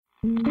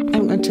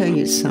I'm going to tell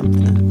you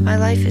something. My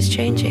life is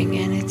changing,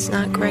 and it's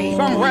not great.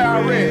 Somewhere I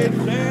read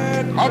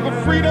of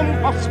the freedom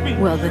of speech.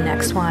 Will the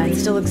next one? It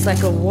still looks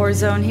like a war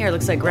zone here. It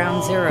looks like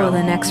ground zero. Will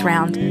the next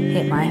round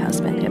hit my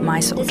husband, hit my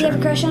soldier? Does he have a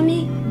crush on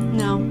me?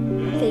 No.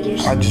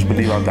 Figures. I just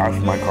believe I'll die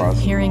for my cause.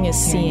 Hearing is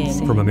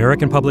seeing. From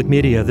American Public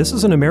Media, this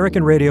is an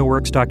American Radio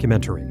Works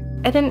documentary.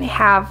 I didn't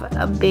have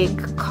a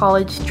big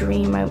college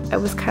dream. I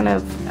was kind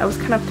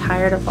of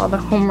tired of all the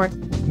homework.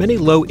 Many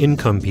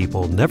low-income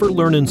people never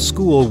learn in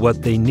school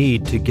what they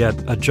need to get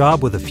a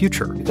job with a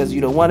future. Because you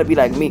don't want to be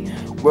like me,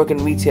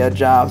 working retail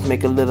jobs,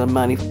 making little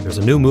money. There's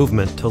a new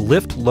movement to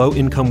lift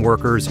low-income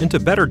workers into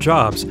better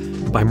jobs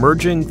by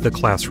merging the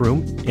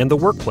classroom and the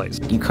workplace.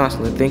 You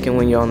constantly thinking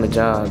when you're on the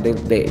job.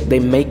 They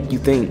make you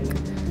think.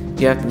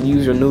 You have to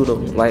use your noodle,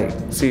 like,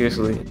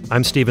 seriously.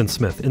 I'm Stephen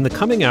Smith. In the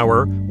coming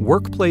hour,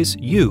 Workplace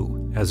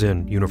U, as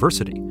in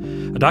university,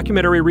 a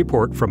documentary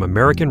report from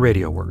American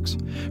Radio Works.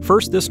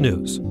 First, this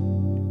news.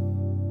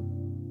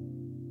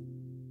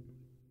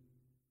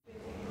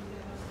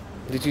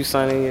 Did you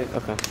sign in yet?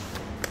 Okay.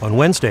 On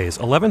Wednesdays,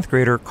 11th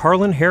grader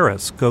Carlin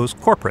Harris goes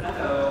corporate.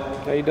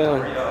 How you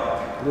doing?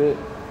 Good.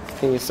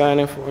 Can you sign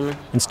in for me?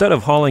 Instead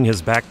of hauling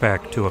his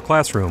backpack to a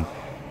classroom,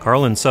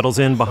 Carlin settles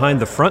in behind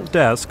the front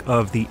desk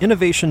of the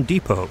Innovation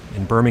Depot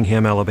in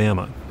Birmingham,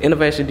 Alabama.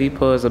 Innovation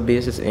Depot is a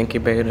business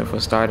incubator for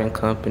starting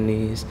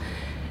companies.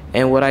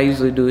 And what I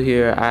usually do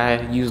here,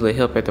 I usually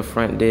help at the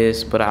front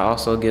desk, but I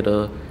also get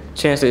a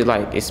chance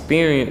to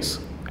experience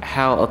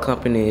how a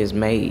company is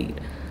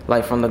made,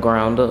 from the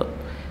ground up.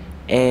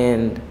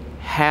 And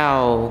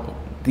how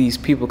these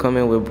people come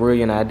in with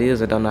brilliant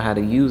ideas that don't know how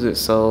to use it.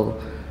 So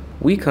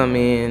we come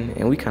in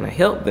and we kind of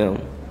help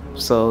them.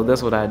 So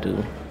that's what I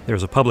do.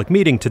 There's a public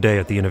meeting today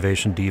at the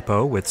Innovation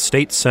Depot with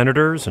state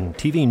senators and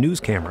TV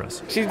news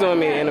cameras. She's doing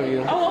me an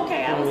interview. Oh,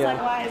 okay. I was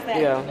like, why is that?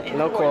 Yeah,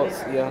 no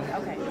quotes, yeah.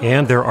 Okay.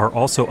 And there are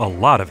also a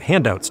lot of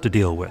handouts to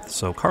deal with,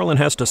 so Carlin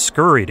has to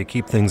scurry to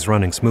keep things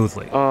running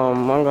smoothly.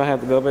 I'm going to have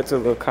to go back to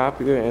the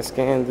copier and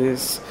scan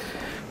this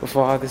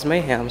before all this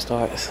mayhem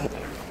starts.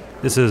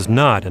 This is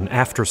not an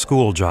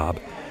after-school job.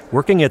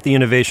 Working at the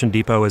Innovation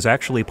Depot is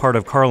actually part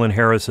of Carlin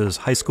Harris's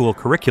high school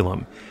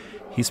curriculum.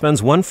 He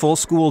spends one full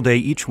school day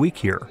each week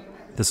here.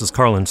 This is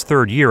Carlin's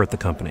third year at the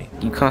company.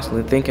 You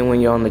constantly thinking when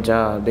you're on the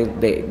job.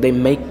 They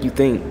make you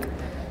think.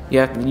 You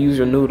have to use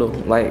your noodle,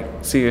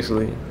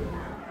 seriously.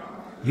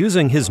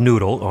 Using his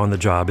noodle on the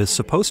job is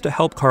supposed to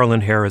help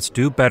Carlin Harris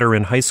do better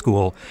in high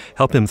school,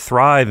 help him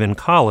thrive in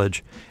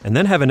college, and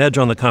then have an edge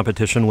on the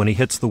competition when he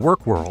hits the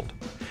work world.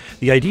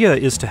 The idea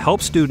is to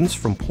help students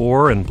from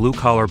poor and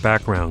blue-collar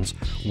backgrounds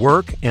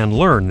work and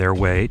learn their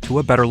way to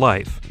a better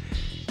life.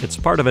 It's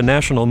part of a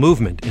national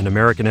movement in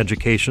American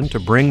education to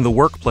bring the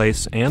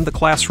workplace and the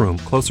classroom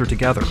closer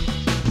together.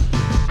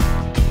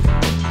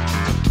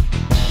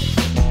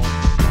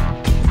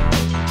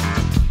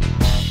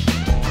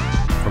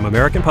 From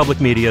American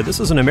Public Media, this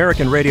is an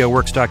American Radio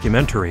Works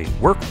documentary,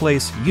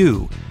 Workplace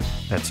U.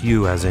 That's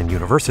U as in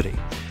university.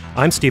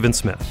 I'm Stephen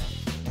Smith.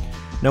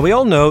 Now, we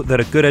all know that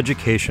a good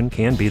education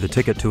can be the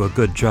ticket to a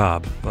good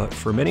job, but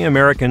for many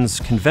Americans,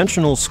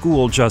 conventional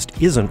school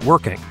just isn't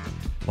working.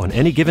 On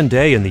any given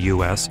day in the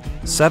U.S.,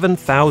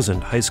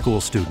 7,000 high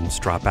school students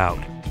drop out.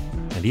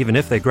 And even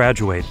if they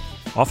graduate,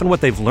 often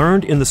what they've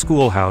learned in the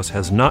schoolhouse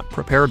has not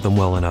prepared them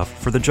well enough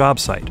for the job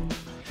site.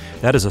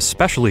 That is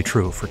especially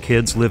true for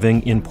kids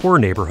living in poor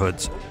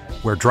neighborhoods,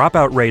 where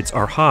dropout rates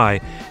are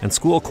high and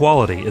school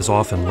quality is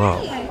often low.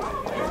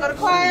 Go to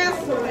class.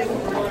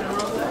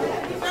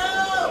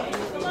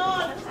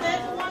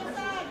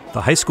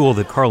 The high school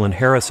that Carlin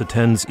Harris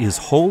attends is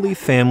Holy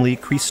Family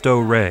Cristo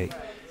Rey.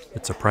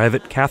 It's a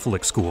private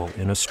Catholic school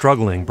in a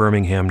struggling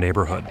Birmingham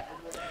neighborhood.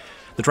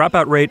 The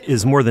dropout rate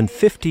is more than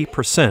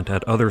 50%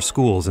 at other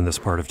schools in this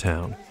part of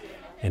town.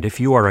 And if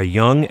you are a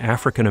young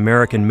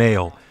African-American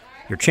male,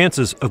 your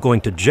chances of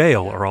going to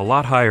jail are a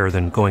lot higher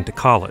than going to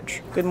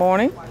college. Good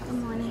morning.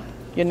 Good morning.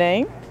 Your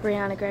name?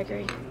 Brianna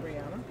Gregory.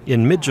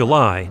 In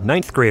mid-July,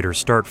 9th graders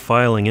start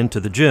filing into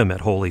the gym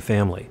at Holy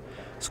Family.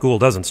 School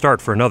doesn't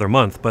start for another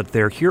month, but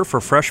they're here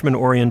for freshman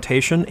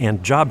orientation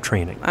and job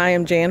training. I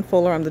am Jan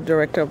Fuller. I'm the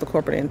director of the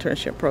corporate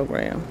internship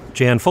program.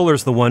 Jan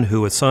Fuller's the one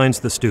who assigns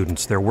the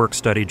students their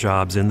work-study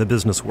jobs in the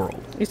business world.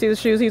 You see the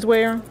shoes he's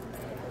wearing?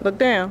 Look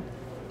down.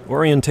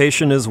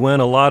 Orientation is when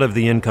a lot of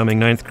the incoming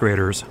 9th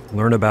graders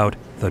learn about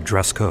the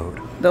dress code.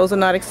 Those are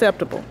not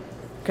acceptable,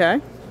 okay?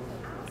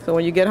 So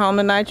when you get home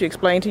tonight, you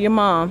explain to your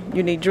mom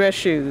you need dress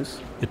shoes.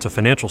 It's a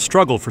financial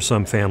struggle for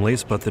some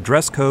families, but the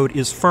dress code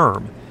is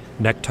firm.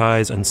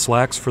 Neckties and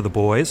slacks for the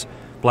boys,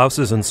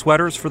 blouses and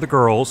sweaters for the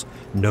girls,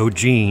 no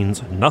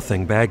jeans,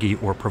 nothing baggy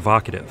or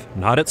provocative.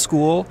 Not at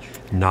school,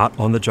 not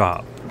on the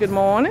job. Good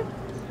morning.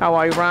 How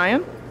are you,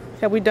 Ryan?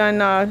 Have we done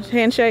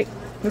handshake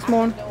this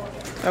morning?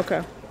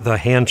 Okay. The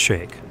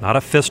handshake, not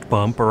a fist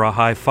bump or a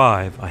high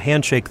five, a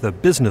handshake the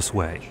business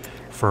way.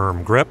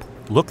 Firm grip,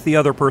 look the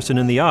other person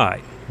in the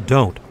eye.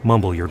 Don't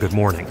mumble your good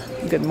morning.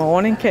 Good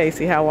morning,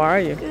 Casey. How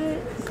are you?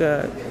 Good.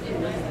 Good.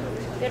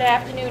 Good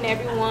afternoon,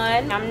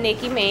 everyone. I'm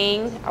Nikki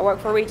Ming. I work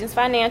for Regions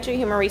Financial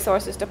Human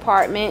Resources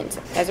Department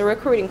as a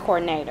recruiting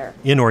coordinator.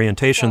 In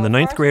orientation, the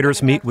ninth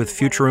graders meet with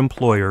future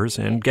employers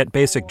and get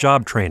basic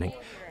job training,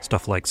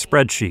 stuff like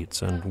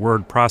spreadsheets and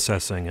word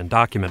processing and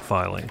document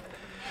filing.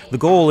 The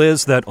goal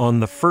is that on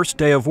the first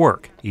day of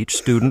work, each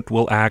student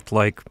will act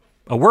like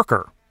a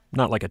worker,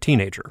 not like a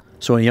teenager.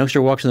 So when a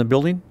youngster walks in the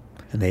building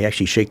and they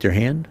actually shake their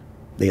hand,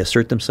 they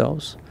assert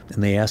themselves,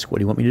 and they ask, what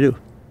do you want me to do?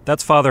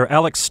 That's Father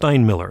Alex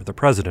Steinmiller, the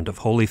president of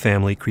Holy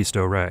Family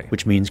Cristo Rey.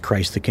 Which means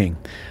Christ the King.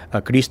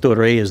 Cristo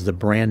Rey is the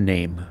brand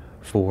name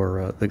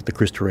for the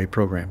Cristo Rey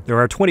program. There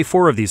are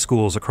 24 of these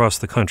schools across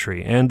the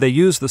country, and they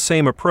use the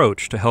same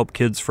approach to help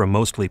kids from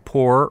mostly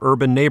poor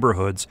urban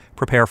neighborhoods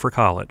prepare for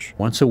college.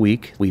 Once a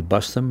week, we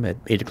bus them at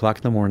 8 o'clock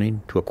in the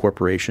morning to a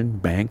corporation,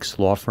 banks,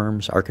 law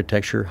firms,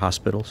 architecture,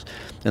 hospitals,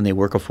 and they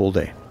work a full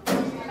day.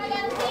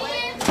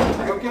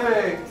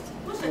 Okay,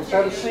 let's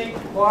have a seat,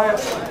 quiet.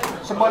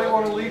 Somebody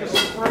want to lead us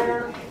in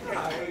prayer?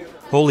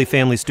 Holy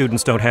Family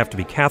students don't have to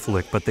be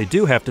Catholic, but they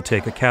do have to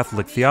take a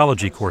Catholic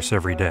theology course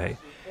every day.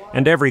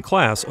 And every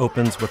class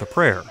opens with a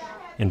prayer.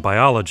 In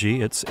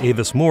biology, it's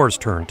Avis Moore's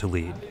turn to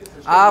lead.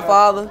 Our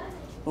Father,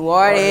 who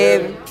art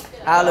in heaven,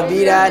 hallowed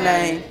be thy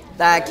name.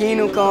 Thy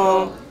kingdom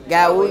come,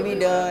 thy will be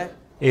done.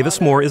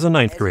 Avis Moore is a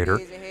ninth grader.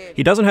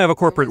 He doesn't have a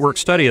corporate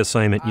work-study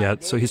assignment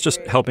yet, so he's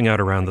just helping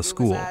out around the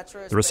school.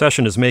 The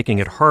recession is making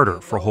it harder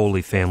for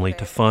Holy Family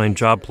to find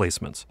job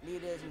placements.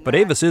 But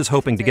Avis is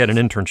hoping to get an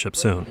internship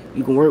soon.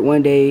 You can work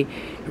one day,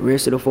 the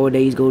rest of the 4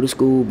 days go to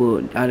school,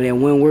 but out of that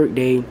one work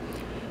day,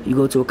 you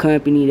go to a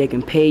company that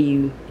can pay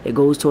you, that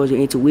goes towards your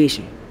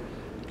intuition.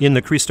 In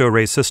the Cristo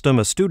Rey system,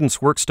 a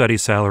student's work-study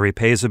salary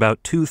pays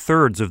about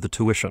 2/3 of the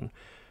tuition.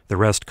 The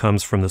rest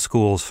comes from the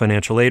school's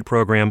financial aid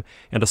program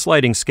and a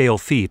sliding scale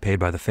fee paid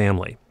by the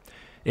family.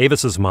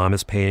 Avis's mom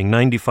is paying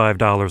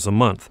 $95 a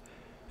month.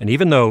 And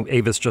even though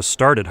Avis just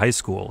started high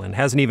school and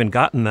hasn't even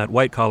gotten that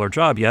white-collar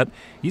job yet,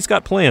 he's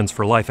got plans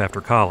for life after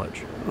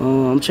college.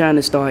 I'm trying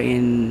to start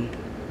in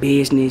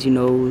business,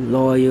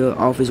 lawyer,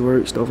 office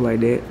work, stuff like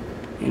that.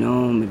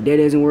 And if that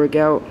doesn't work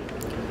out,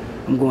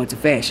 I'm going to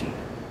fashion.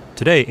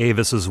 Today,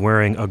 Avis is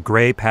wearing a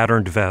gray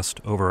patterned vest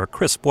over a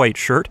crisp white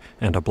shirt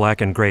and a black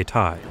and gray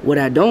tie. What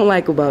I don't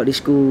like about this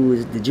school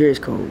is the dress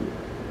code.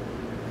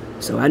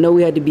 So I know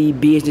we have to be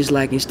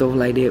business-like and stuff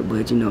like that,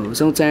 but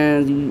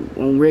sometimes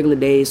on regular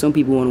days, some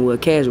people want to wear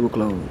casual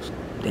clothes.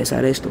 That's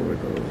how that story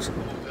goes. So.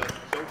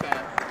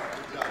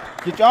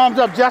 Get your arms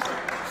up, Justin.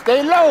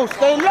 Stay low,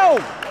 stay low.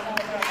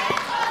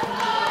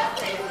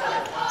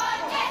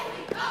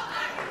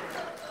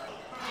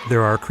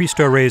 There are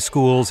Cristo Rey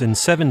schools in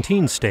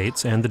 17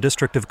 states and the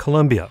District of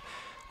Columbia,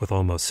 with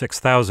almost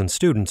 6,000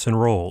 students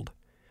enrolled.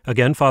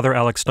 Again, Father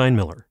Alex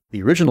Steinmiller.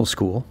 The original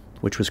school,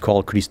 which was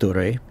called Cristo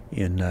Rey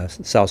in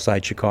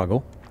Southside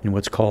Chicago, in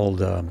what's called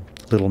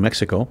Little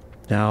Mexico,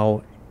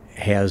 now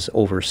has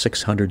over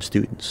 600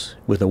 students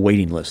with a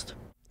waiting list.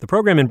 The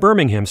program in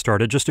Birmingham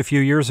started just a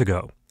few years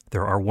ago.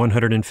 There are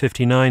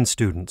 159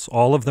 students.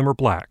 All of them are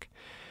black.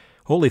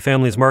 Holy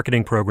Family's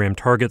marketing program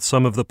targets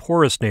some of the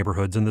poorest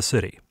neighborhoods in the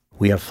city.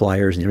 We have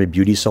flyers in every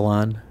beauty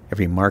salon,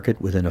 every market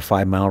within a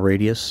 5-mile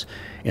radius,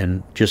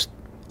 and just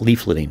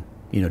leafleting,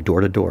 door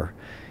to door.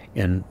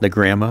 And the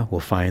grandma will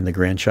find the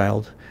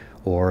grandchild,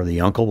 or the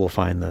uncle will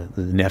find the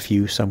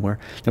nephew somewhere.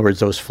 In other words,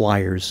 those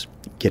flyers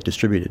get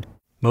distributed.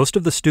 Most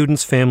of the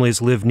students'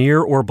 families live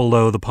near or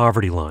below the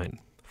poverty line.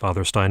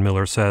 Father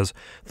Steinmiller says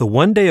the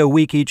 1 day a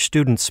week each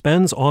student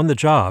spends on the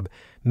job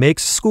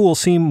makes school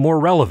seem more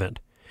relevant.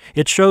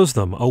 It shows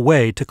them a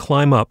way to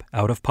climb up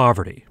out of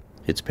poverty.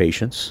 It's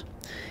patience.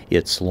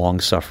 It's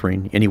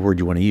long-suffering, any word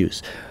you want to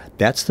use.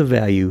 That's the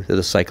value that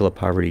the cycle of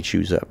poverty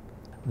chews up.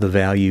 The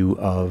value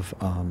of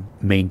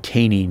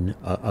maintaining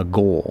a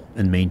goal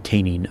and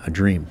maintaining a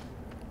dream.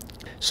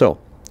 So,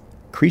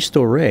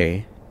 Cristo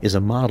Rey is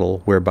a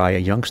model whereby a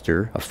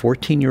youngster, a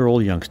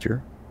 14-year-old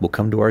youngster, will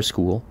come to our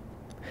school,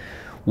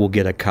 will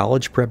get a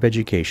college prep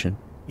education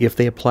if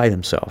they apply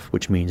themselves,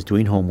 which means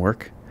doing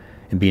homework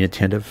and being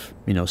attentive,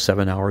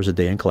 7 hours a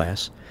day in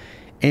class,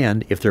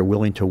 and if they're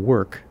willing to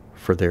work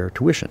for their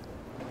tuition.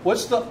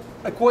 What's the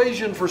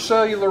equation for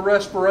cellular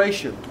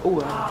respiration?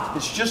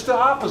 It's just the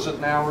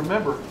opposite now,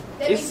 remember.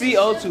 It's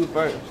CO2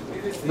 first.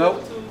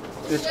 Nope.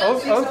 It's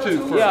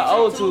O2 first. Yeah,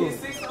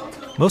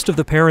 O2. Most of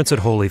the parents at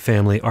Holy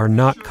Family are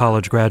not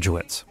college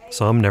graduates.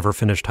 Some never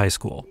finished high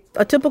school.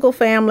 A typical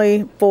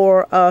family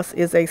for us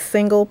is a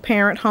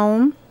single-parent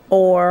home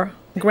or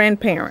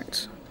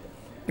grandparents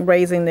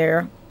raising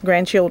their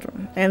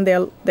grandchildren, and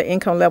their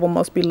income level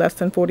must be less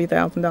than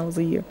 $40,000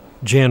 a year.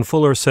 Jan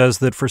Fuller says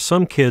that for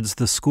some kids,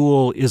 the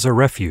school is a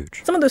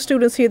refuge. Some of the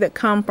students here that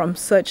come from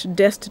such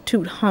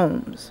destitute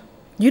homes,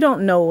 you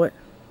don't know it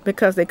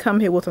because they come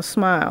here with a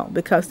smile,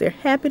 because they're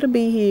happy to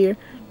be here,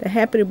 they're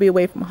happy to be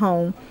away from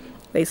home.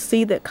 They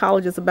see that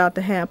college is about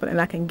to happen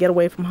and I can get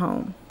away from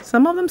home.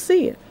 Some of them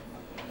see it,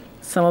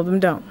 some of them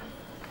don't.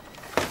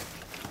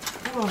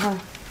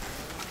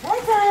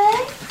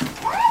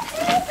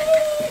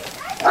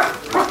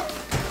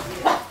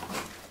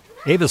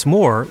 Avis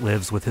Moore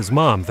lives with his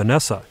mom,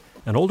 Vanessa.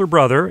 an older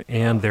brother,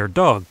 and their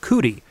dog,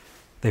 Cootie.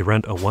 They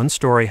rent a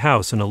one-story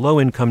house in a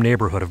low-income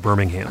neighborhood of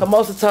Birmingham.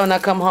 Most of the time when I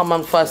come home,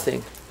 I'm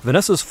fussing.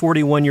 Vanessa's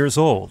 41 years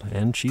old,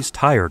 and she's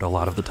tired a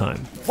lot of the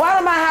time. Why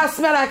does my house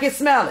smell like I can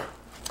smell it?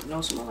 It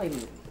don't smell like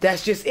nothing.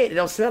 That's just it. It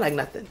don't smell like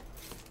nothing.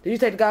 Did you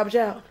take the garbage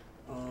out?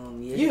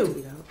 Yeah.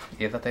 You?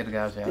 Yes, I take the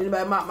garbage out. Did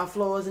anybody mop my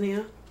floors in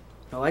here?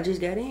 No, I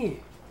just got in.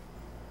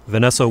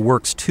 Vanessa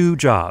works 2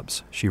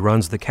 jobs. She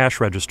runs the cash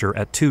register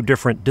at 2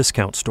 different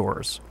discount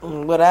stores.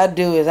 What I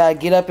do is I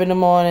get up in the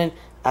morning,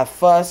 I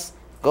fuss,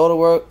 go to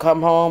work,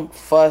 come home,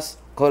 fuss,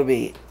 go to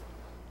bed.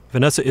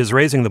 Vanessa is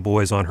raising the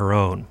boys on her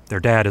own. Their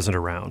dad isn't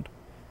around.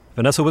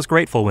 Vanessa was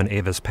grateful when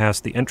Avis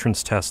passed the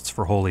entrance tests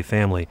for Holy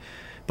Family,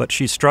 but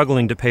she's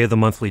struggling to pay the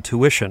monthly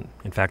tuition.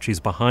 In fact, she's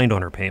behind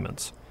on her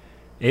payments.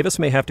 Avis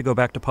may have to go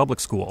back to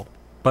public school,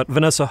 but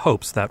Vanessa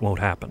hopes that won't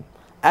happen.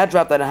 I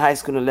dropped out of high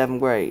school in 11th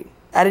grade.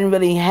 I didn't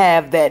really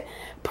have that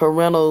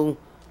parental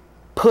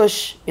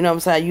push, you know what I'm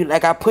saying?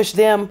 I pushed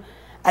them.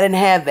 I didn't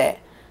have that.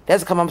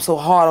 That's because I'm so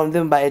hard on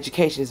them about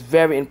education. It's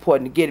very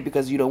important to get it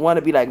because you don't want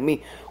to be like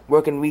me,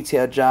 working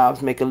retail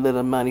jobs, make a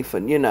little money for,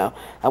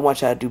 I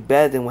want y'all to do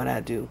better than what I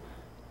do.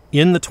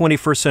 In the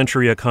 21st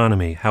century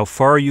economy, how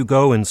far you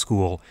go in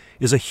school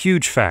is a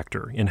huge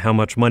factor in how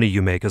much money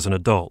you make as an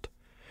adult.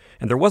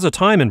 And there was a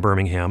time in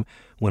Birmingham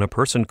when a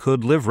person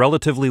could live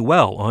relatively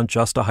well on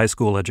just a high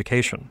school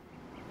education.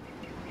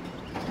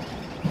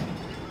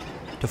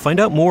 To find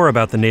out more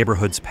about the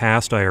neighborhood's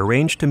past, I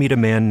arranged to meet a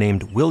man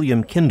named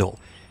William Kindle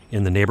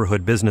in the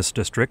neighborhood business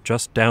district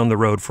just down the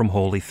road from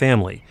Holy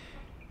Family.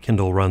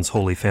 Kindle runs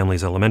Holy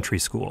Family's elementary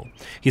school.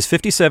 He's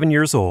 57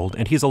 years old,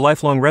 and he's a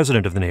lifelong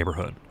resident of the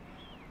neighborhood.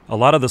 A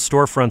lot of the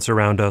storefronts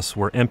around us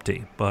were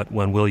empty, but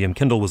when William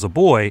Kindle was a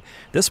boy,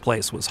 this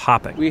place was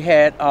hopping. We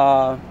had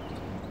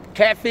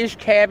Catfish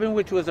Cabin,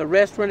 which was a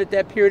restaurant at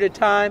that period of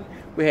time.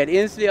 We had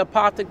Inslee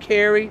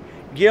Apothecary,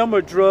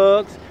 Gilmer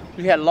Drugs.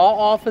 We had law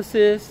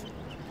offices.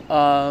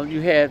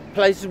 You had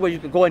places where you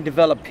could go and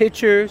develop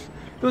pictures.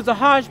 It was a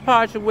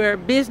hodgepodge of where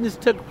business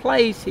took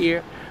place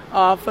here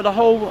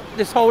for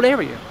this whole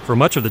area. For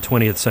much of the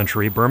 20th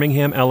century,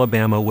 Birmingham,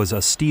 Alabama was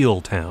a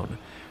steel town.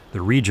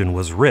 The region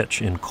was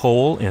rich in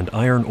coal and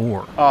iron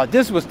ore.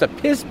 This was the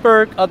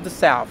Pittsburgh of the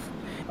South.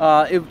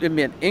 It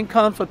meant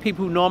income for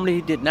people who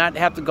normally did not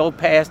have to go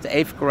past the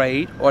 8th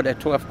grade or the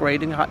 12th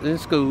grade in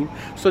school.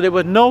 So there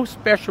were no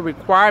special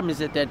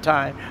requirements at that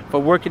time for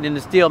working in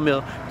the steel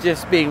mill,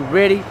 just being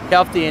ready,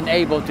 healthy, and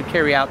able to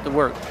carry out the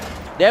work.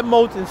 That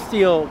molten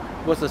steel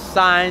was a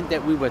sign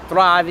that we were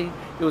thriving.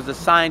 It was a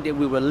sign that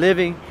we were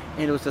living,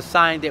 and it was a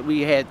sign that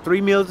we had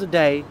 3 meals a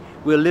day.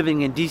 We were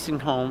living in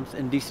decent homes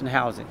and decent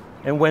housing.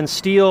 And when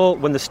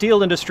the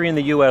steel industry in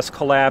the U.S.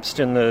 collapsed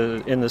in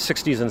the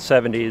 60s and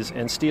 70s,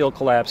 and steel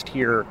collapsed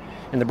here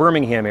in the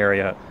Birmingham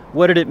area,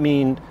 what did it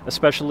mean,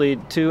 especially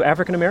to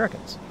African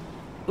Americans?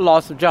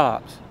 Loss of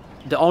jobs.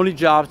 The only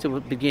jobs that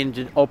would begin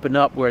to open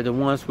up were the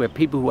ones where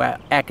people who are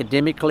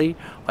academically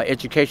or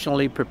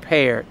educationally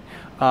prepared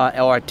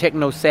or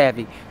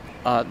techno-savvy.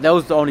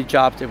 Those are the only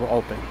jobs that were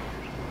open.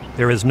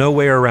 There is no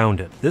way around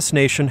it. This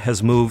nation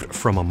has moved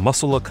from a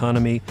muscle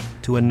economy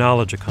to a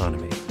knowledge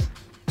economy.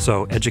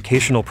 So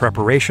educational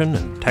preparation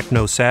and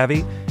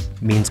techno-savvy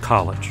means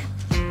college.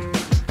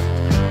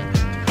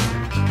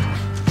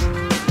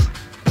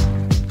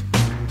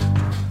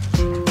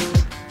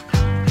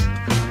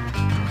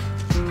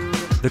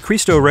 The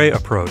Cristo Rey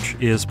approach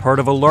is part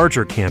of a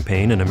larger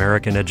campaign in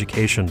American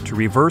education to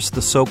reverse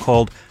the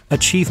so-called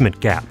achievement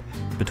gap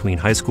between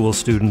high school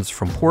students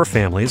from poor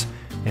families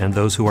and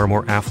those who are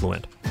more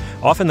affluent.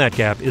 Often that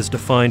gap is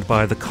defined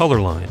by the color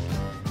line.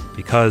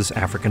 Because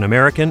African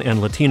American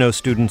and Latino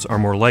students are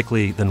more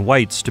likely than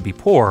whites to be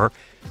poor,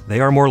 they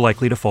are more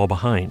likely to fall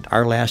behind.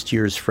 Our last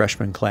year's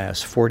freshman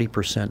class,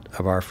 40%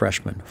 of our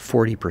freshmen,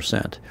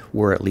 40%,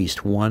 were at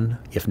least 1,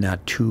 if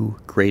not 2,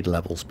 grade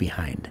levels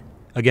behind.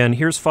 Again,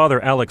 here's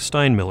Father Alex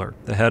Steinmiller,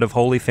 the head of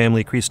Holy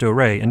Family Cristo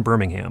Rey in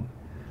Birmingham.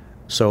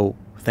 So,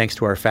 thanks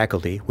to our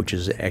faculty, which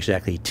is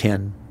exactly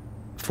 10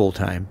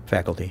 full-time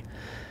faculty,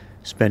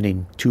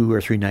 spending 2 or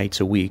 3 nights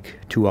a week,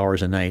 2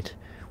 hours a night,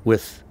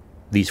 with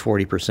these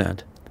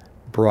 40%,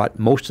 brought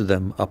most of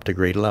them up to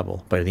grade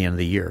level by the end of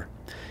the year.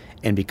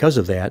 And because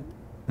of that,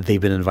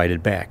 they've been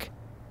invited back.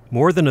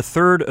 More than a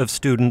third of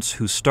students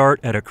who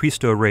start at a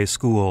Cristo Rey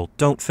school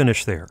don't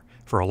finish there,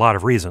 for a lot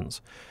of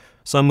reasons.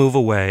 Some move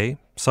away,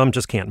 some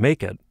just can't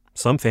make it,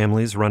 some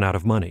families run out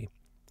of money.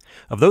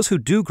 Of those who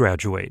do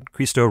graduate,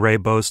 Cristo Rey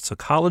boasts a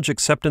college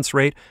acceptance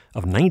rate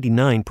of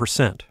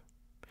 99%.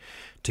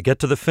 To get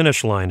to the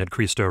finish line at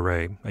Cristo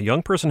Rey, a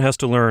young person has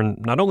to learn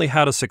not only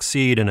how to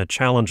succeed in a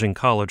challenging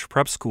college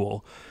prep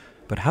school,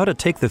 but how to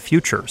take the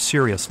future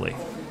seriously.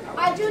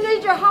 I do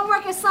need your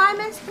homework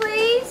assignments,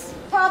 please.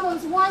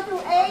 Problems 1 through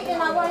 8,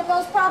 and I wanted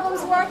those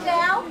problems worked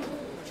out.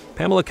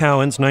 Pamela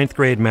Cowan's 9th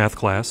grade math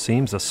class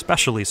seems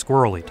especially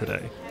squirrely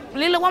today.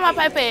 Lila, where my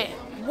paper at?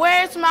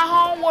 Where's my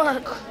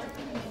homework?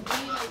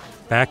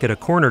 Back at a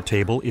corner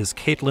table is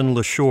Caitlin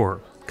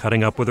LaShore,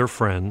 cutting up with her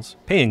friends,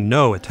 paying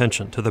no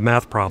attention to the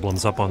math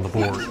problems up on the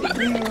board.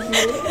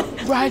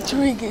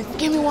 Rodriguez,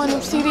 give me one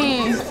of them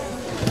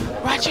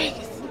CDs.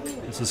 Rodriguez.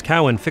 Mrs.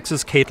 Cowan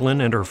fixes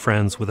Caitlin and her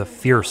friends with a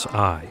fierce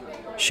eye.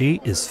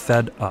 She is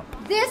fed up.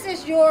 This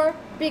is your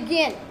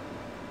beginning.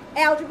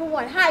 Algebra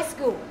 1, high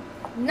school,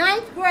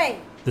 9th grade.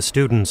 The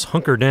students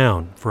hunker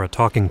down for a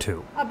talking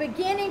to. A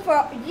beginning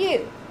for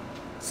you.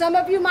 Some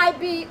of you might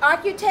be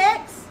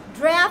architects,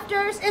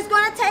 drafters. It's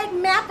going to take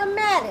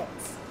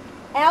mathematics.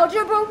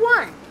 Algebra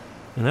 1.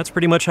 And that's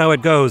pretty much how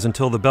it goes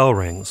until the bell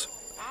rings.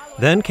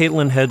 Then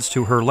Caitlin heads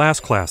to her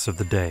last class of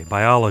the day,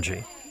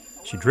 biology.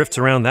 She drifts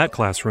around that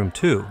classroom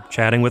too,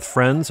 chatting with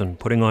friends and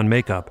putting on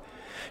makeup.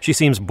 She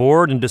seems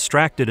bored and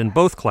distracted in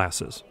both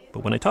classes,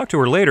 but when I talk to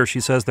her later, she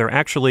says they're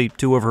actually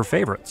two of her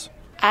favorites.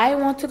 I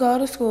want to go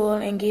to school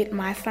and get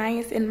my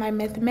science and my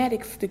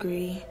mathematics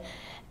degree.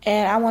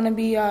 And I want to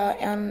be not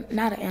an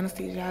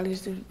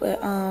anesthesiologist,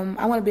 but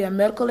I want to be a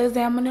medical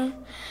examiner.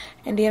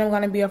 And then I'm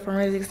going to be a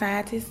forensic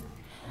scientist.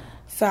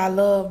 So I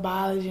love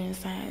biology and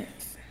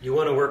science. You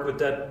want to work with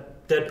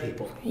dead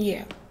people?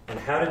 Yeah. And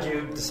how did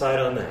you decide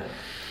on that?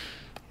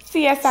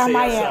 CSI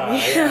Miami.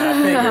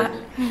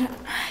 Yeah,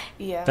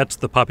 Yeah. That's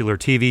the popular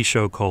TV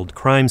show called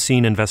Crime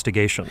Scene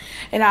Investigation.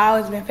 And I've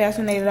always been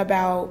fascinated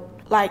about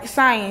like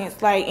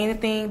science, like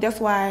anything.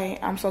 That's why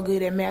I'm so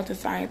good at math and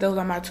science. Those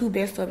are my two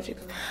best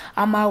subjects.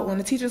 I'm out when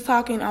the teacher's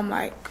talking, I'm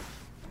like,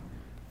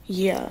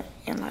 yeah,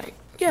 and like,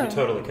 yeah. You're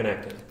totally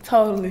connected.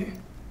 Totally.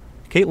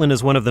 Caitlin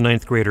is one of the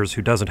 9th graders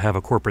who doesn't have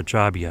a corporate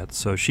job yet,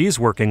 so she's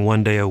working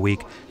one day a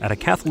week at a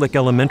Catholic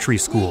elementary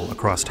school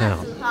across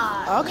town.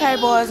 Okay,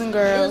 boys and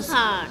girls.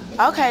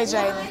 Okay,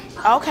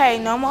 Jalen. Okay,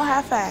 no more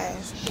high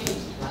fives.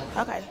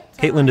 Okay.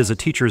 Caitlin is a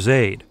teacher's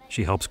aide.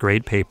 She helps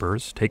grade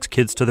papers, takes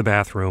kids to the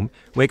bathroom,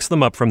 wakes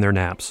them up from their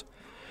naps.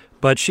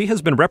 But she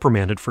has been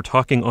reprimanded for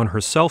talking on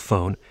her cell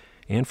phone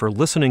and for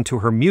listening to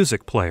her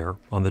music player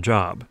on the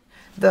job.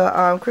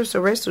 The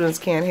Cristo Rey students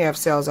can't have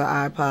cells or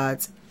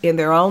iPods in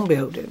their own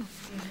building.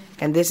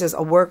 And this is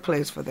a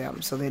workplace for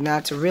them, so they're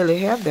not to really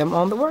have them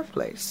on the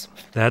workplace.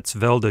 That's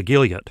Velda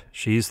Gilliot.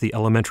 She's the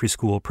elementary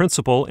school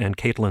principal and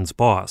Caitlin's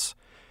boss.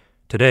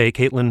 Today,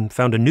 Caitlin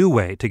found a new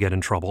way to get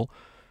in trouble,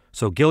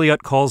 so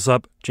Gilliot calls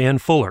up Jan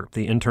Fuller,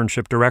 the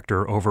internship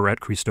director over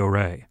at Cristo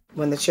Rey.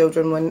 When the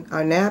children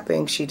are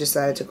napping, she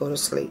decided to go to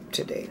sleep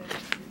today.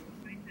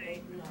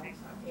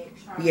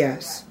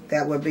 Yes,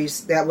 that would be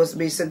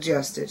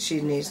suggested. She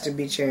needs to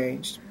be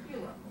changed.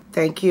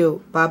 Thank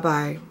you.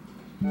 Bye-bye.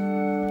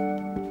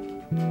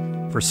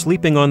 For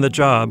sleeping on the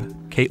job,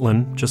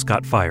 Caitlin just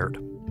got fired.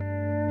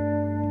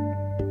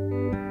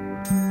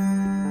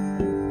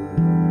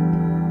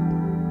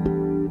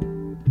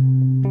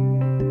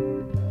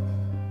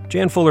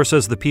 Jan Fuller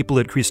says the people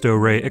at Cristo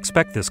Rey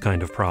expect this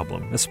kind of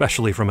problem,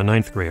 especially from a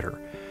 9th grader.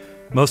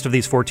 Most of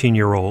these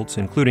 14-year-olds,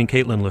 including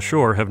Caitlin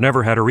LaShore, have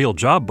never had a real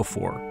job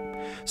before.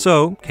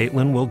 So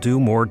Caitlin will do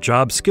more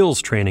job skills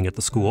training at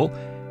the school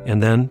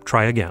and then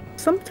try again.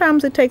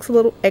 Sometimes it takes a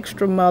little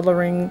extra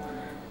mothering,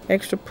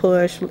 extra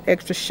push,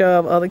 extra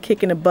shove, other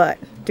kick in the butt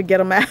to get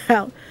them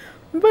out.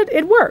 But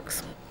it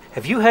works.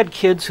 Have you had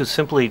kids who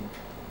simply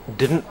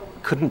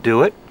couldn't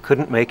do it,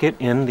 couldn't make it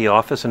in the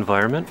office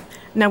environment?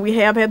 Now, we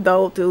have had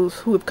those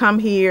who have come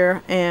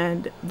here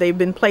and they've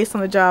been placed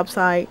on the job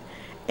site,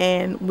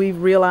 and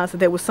we've realized that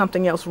there was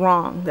something else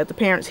wrong that the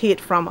parents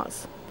hid from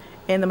us.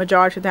 And the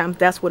majority of the time,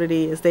 that's what it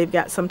is. They've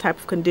got some type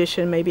of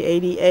condition, maybe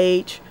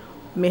ADHD,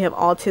 may have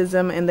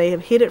autism, and they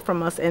have hid it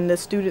from us. And the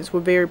students were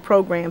very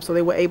programmed, so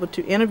they were able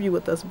to interview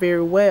with us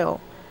very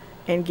well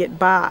and get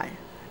by.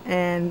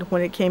 And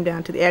when it came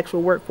down to the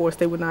actual workforce,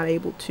 they were not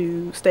able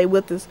to stay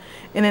with us.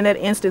 And in that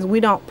instance, we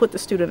don't put the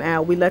student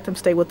out. We let them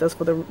stay with us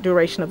for the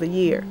duration of the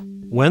year.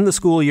 When the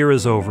school year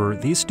is over,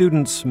 these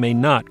students may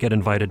not get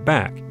invited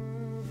back.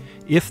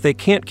 If they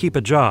can't keep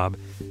a job,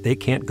 they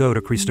can't go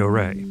to Cristo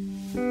Rey.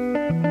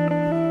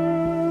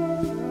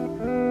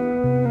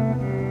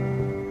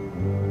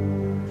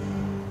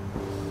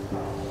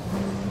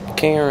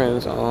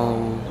 Karen's,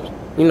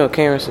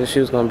 Karen said she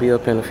was going to be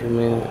up in a few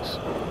minutes.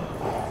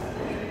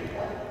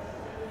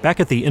 Back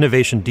at the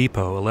Innovation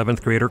Depot,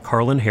 11th grader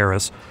Carlin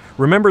Harris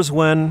remembers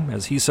when,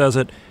 as he says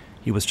it,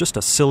 he was just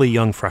a silly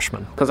young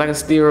freshman. Because I can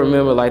still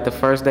remember, the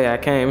first day I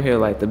came here,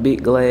 the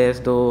big glass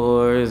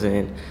doors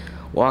and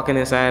walking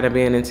inside and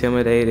being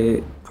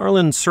intimidated.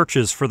 Carlin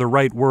searches for the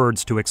right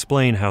words to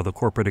explain how the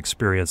corporate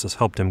experience has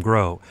helped him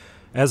grow,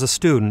 as a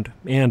student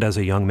and as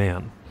a young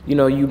man.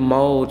 You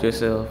mold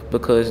yourself,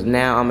 because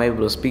now I'm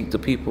able to speak to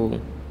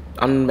people.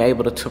 I'm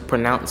able to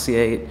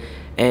pronunciate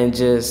and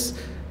just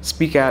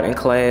speak out in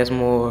class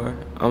more.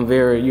 I'm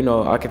very,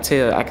 I can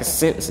tell, I can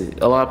sense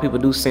it. A lot of people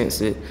do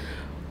sense it,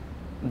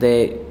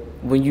 that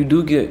when you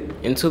do get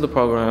into the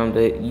program,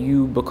 that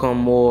you become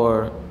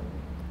more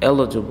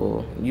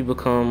eligible, you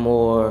become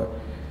more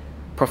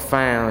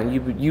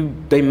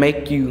profound, they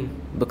make you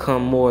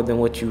become more than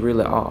what you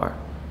really are.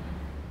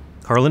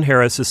 Carlin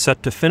Harris is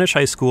set to finish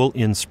high school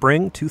in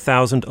spring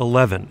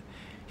 2011.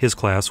 His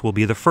class will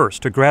be the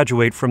first to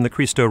graduate from the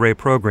Cristo Rey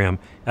program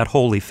at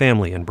Holy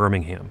Family in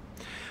Birmingham.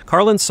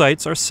 Carlin's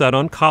sights are set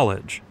on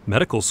college,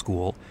 medical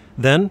school,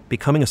 then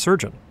becoming a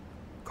surgeon.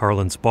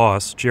 Carlin's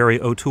boss,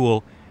 Jerry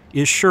O'Toole,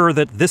 is sure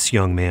that this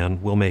young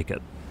man will make it.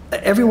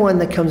 Everyone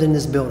that comes in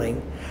this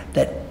building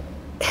that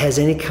has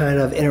any kind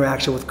of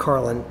interaction with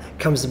Carlin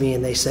comes to me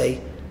and they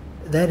say,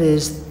 that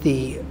is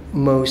the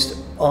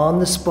most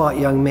on-the-spot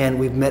young man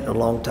we've met in a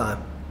long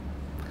time.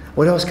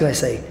 What else can I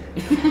say?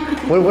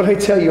 What do I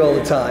tell you all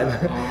the time?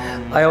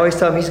 I always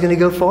tell him he's going to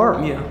go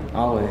far. Yeah,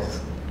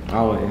 always.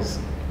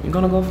 You're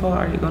going to go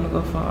far. You're going to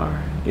go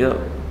far. Yep.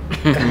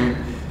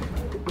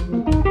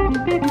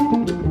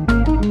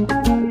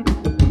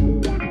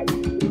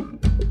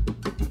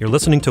 You're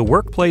listening to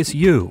Workplace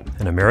U,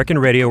 an American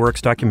Radio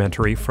Works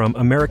documentary from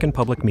American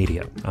Public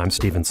Media. I'm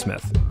Stephen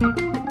Smith.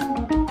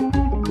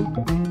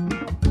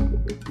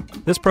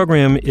 This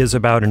program is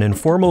about an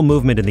informal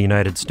movement in the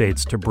United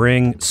States to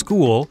bring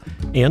school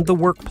and the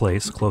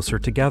workplace closer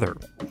together.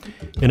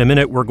 In a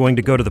minute, we're going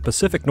to go to the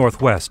Pacific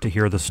Northwest to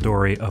hear the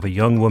story of a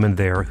young woman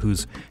there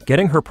who's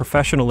getting her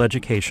professional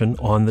education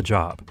on the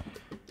job.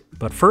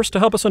 But first, to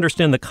help us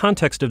understand the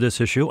context of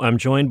this issue, I'm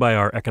joined by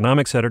our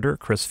economics editor,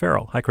 Chris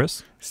Farrell. Hi,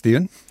 Chris.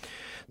 Stephen.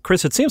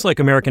 Chris, it seems like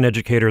American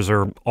educators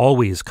are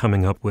always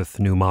coming up with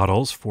new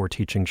models for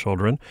teaching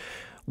children.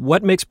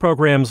 What makes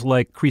programs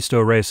like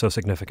Cristo Rey so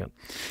significant?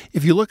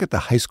 If you look at the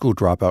high school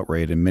dropout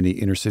rate in many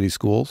inner city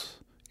schools,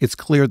 it's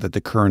clear that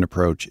the current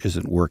approach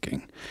isn't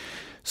working.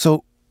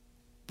 So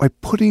by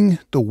putting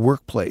the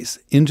workplace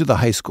into the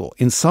high school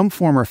in some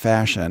form or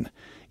fashion,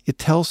 it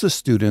tells the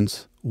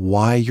students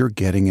why you're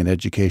getting an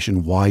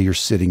education, why you're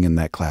sitting in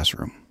that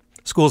classroom.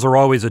 Schools are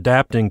always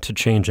adapting to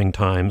changing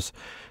times.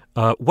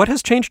 What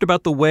has changed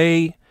about the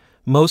way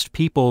most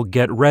people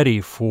get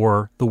ready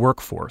for the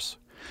workforce?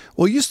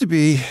 Well, it used to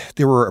be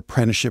there were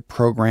apprenticeship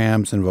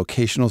programs and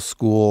vocational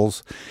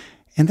schools,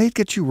 and they'd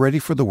get you ready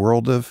for the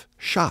world of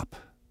shop,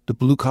 the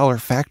blue-collar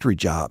factory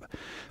job.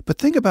 But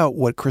think about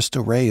what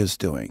Cristo Rey is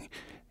doing.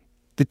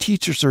 The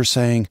teachers are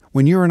saying,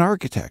 when you're an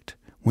architect,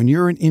 when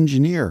you're an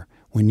engineer,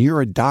 when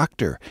you're a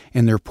doctor,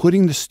 and they're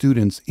putting the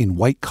students in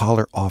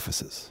white-collar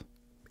offices.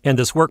 And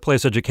this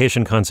workplace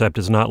education concept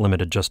is not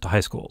limited just to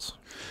high schools.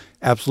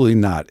 Absolutely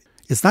not.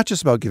 It's not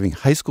just about giving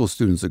high school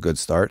students a good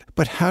start,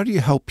 but how do you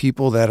help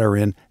people that are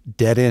in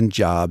dead-end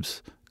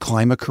jobs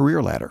climb a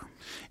career ladder?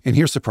 And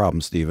here's the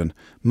problem, Stephen.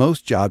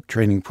 Most job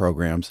training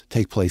programs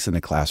take place in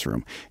a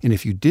classroom. And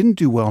if you didn't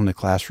do well in the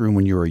classroom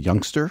when you were a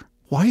youngster,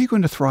 why are you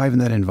going to thrive in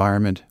that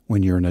environment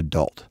when you're an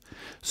adult?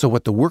 So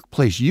what the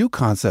Workplace U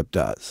concept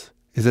does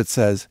is it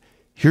says,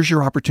 here's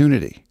your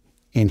opportunity,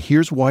 and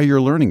here's why you're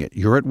learning it.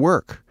 You're at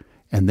work.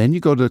 And then you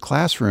go to the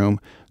classroom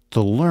to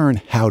learn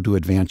how to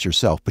advance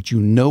yourself, but you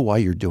know why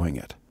you're doing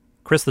it.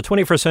 Chris, the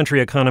 21st century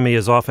economy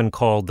is often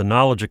called the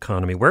knowledge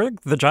economy. Where are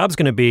the jobs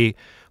going to be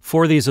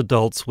for these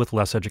adults with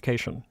less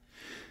education?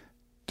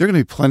 There are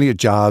going to be plenty of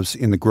jobs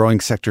in the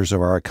growing sectors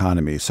of our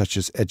economy, such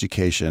as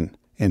education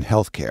and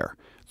healthcare.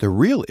 The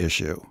real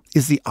issue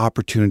is the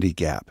opportunity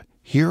gap.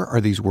 Here are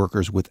these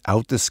workers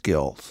without the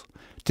skills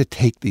to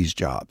take these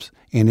jobs.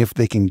 And if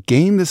they can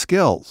gain the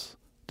skills,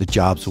 the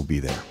jobs will be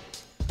there.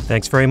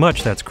 Thanks very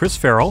much. That's Chris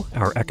Farrell,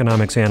 our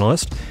economics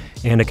analyst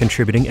and a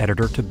contributing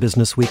editor to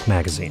Business Week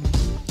magazine.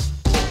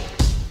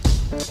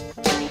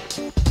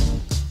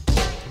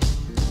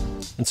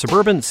 In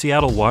suburban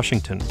Seattle,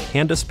 Washington,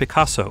 Candace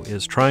Picasso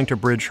is trying to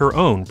bridge her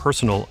own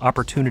personal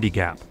opportunity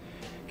gap.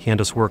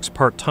 Candace works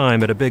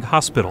part-time at a big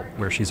hospital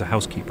where she's a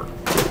housekeeper.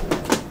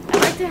 I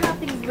like to have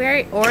things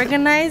very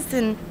organized,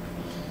 and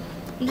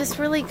I'm just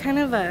really kind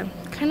of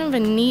a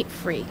neat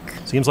freak.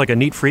 Seems like a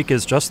neat freak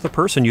is just the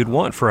person you'd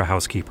want for a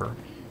housekeeper.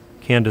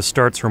 Candace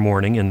starts her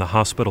morning in the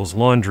hospital's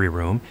laundry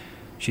room.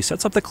 She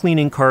sets up the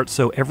cleaning cart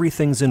so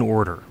everything's in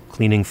order.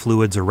 Cleaning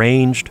fluids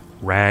arranged,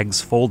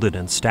 rags folded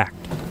and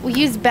stacked. We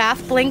use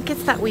bath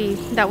blankets that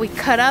we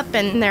cut up,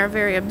 and they're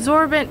very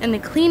absorbent and they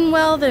clean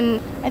well.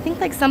 And I think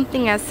like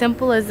something as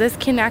simple as this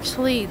can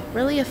actually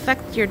really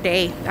affect your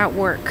day at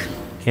work.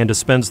 Candace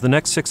spends the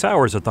next 6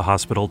 hours at the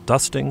hospital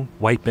dusting,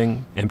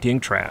 wiping, emptying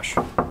trash.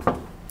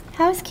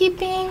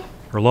 Housekeeping.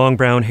 Her long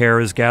brown hair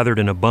is gathered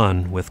in a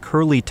bun with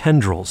curly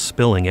tendrils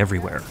spilling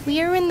everywhere.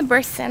 We are in the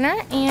birth center,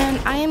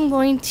 and I am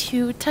going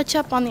to touch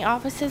up on the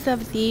offices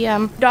of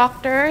the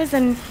doctors,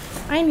 and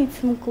I need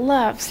some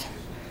gloves.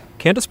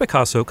 Candace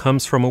Picasso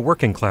comes from a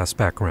working-class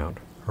background.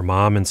 Her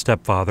mom and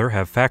stepfather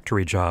have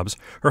factory jobs.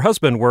 Her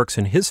husband works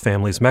in his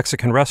family's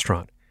Mexican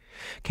restaurant.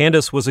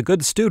 Candace was a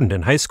good student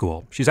in high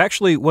school. She's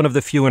actually one of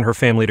the few in her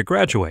family to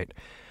graduate.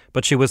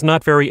 But she was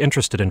not very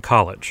interested in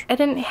college. I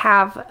didn't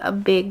have a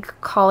big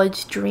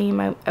college dream.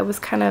 I was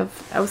kind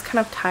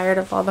of tired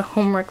of all the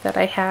homework that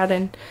I had,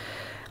 and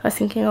I was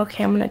thinking,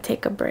 okay, I'm gonna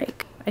take a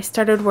break. I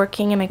started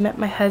working and I met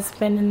my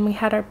husband and we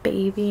had our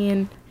baby,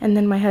 and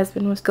then my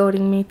husband was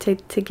goading me to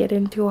get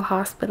into a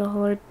hospital.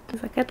 Or I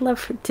was like, I'd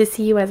love to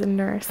see you as a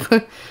nurse.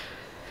 I'm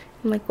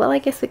like, well, I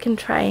guess we can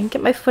try and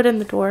get my foot in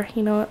the door,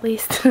 at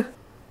least.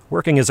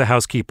 Working as a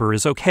housekeeper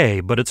is okay,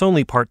 but it's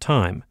only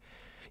part-time.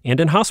 And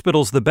in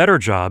hospitals, the better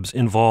jobs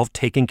involve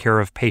taking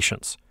care of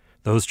patients.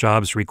 Those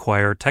jobs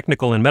require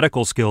technical and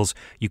medical skills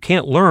you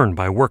can't learn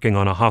by working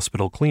on a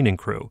hospital cleaning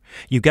crew.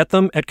 You get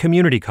them at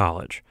community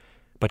college.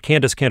 but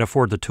Candace can't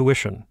afford the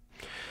tuition.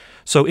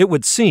 So it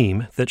would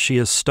seem that she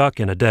is stuck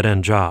in a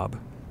dead-end job.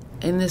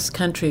 In this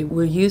country,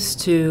 we're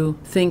used to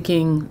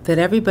thinking that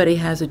everybody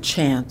has a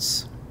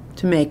chance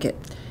to make it.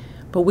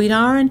 But we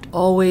aren't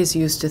always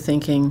used to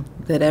thinking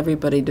that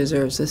everybody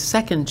deserves a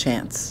second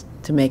chance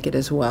to make it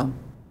as well.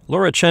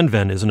 Laura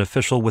Chenven is an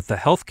official with the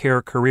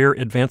Healthcare Career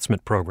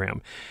Advancement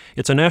Program.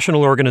 It's a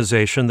national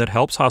organization that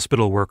helps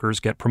hospital workers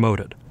get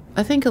promoted.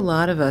 I think a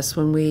lot of us,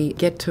 when we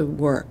get to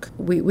work,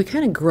 we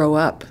kind of grow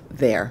up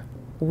there.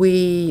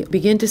 We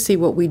begin to see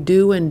what we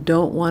do and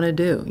don't want to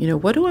do. You know,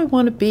 what do I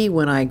want to be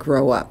when I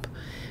grow up?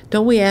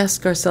 Don't we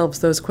ask ourselves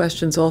those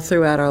questions all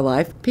throughout our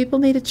life? People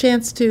need a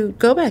chance to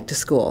go back to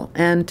school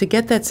and to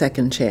get that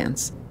second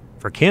chance.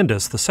 For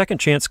Candace, the second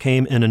chance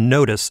came in a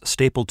notice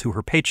stapled to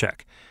her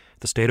paycheck.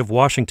 The state of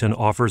Washington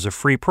offers a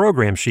free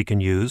program she can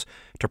use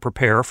to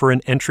prepare for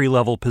an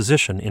entry-level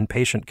position in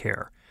patient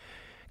care.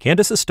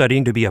 Candace is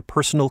studying to be a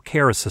personal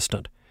care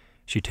assistant.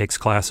 She takes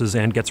classes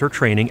and gets her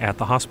training at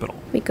the hospital.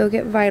 We go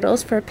get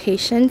vitals for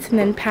patients and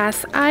then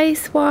pass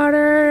ice,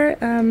 water,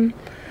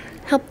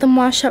 help them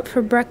wash up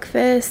for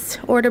breakfast,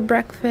 order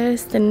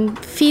breakfast, and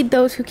feed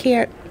those who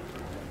can't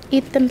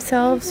eat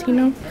themselves, you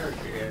know.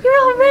 You're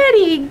all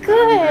ready.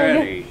 Good.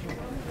 Ready.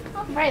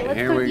 All right, let's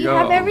Here go. we Do you go.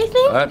 have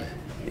everything? What?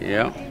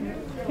 Yeah.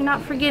 You're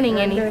not forgetting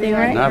anything,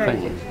 right?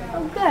 Nothing.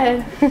 Oh,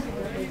 good.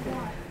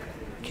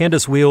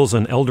 Candace wheels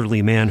an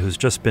elderly man who's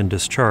just been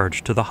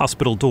discharged to the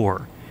hospital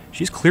door.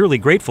 She's clearly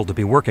grateful to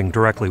be working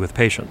directly with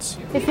patients.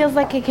 It feels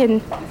like it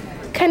can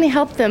kind of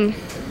help them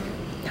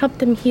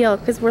heal,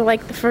 because we're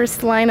like the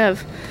first line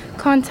of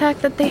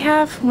contact that they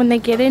have when they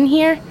get in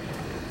here.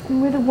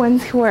 And we're the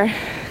ones who are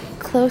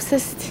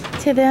closest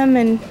to them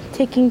and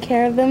taking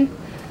care of them.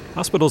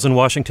 Hospitals in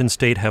Washington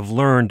state have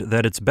learned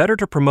that it's better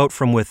to promote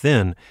from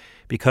within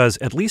because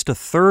at least a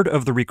third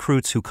of the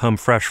recruits who come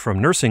fresh from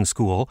nursing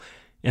school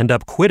end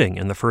up quitting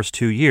in the first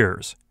 2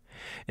 years.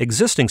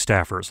 Existing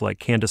staffers like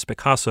Candace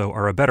Picasso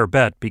are a better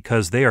bet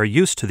because they are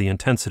used to the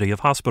intensity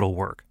of hospital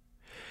work.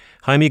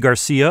 Jaime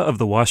Garcia of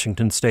the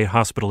Washington State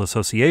Hospital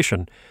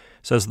Association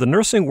says the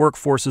nursing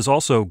workforce is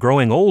also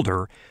growing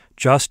older,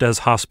 just as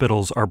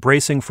hospitals are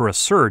bracing for a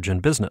surge in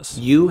business.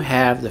 You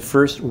have the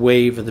first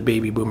wave of the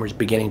baby boomers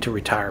beginning to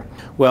retire.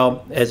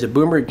 Well, as the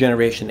boomer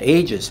generation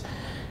ages,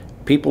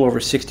 people over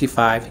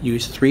 65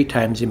 use 3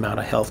 times the amount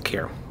of health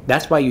care.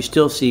 That's why you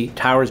still see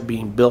towers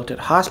being built at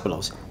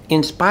hospitals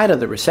in spite of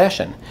the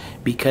recession,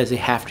 because they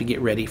have to get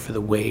ready for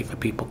the wave of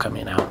people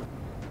coming out.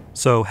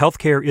 So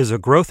healthcare is a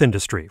growth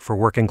industry for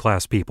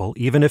working-class people,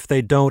 even if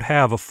they don't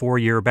have a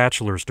 4-year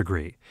bachelor's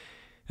degree.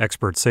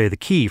 Experts say the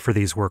key for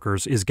these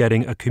workers is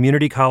getting a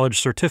community college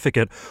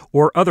certificate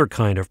or other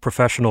kind of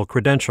professional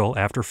credential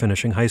after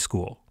finishing high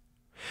school.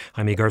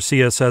 Jaime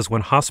Garcia says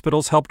when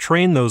hospitals help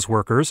train those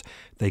workers,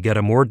 they get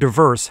a more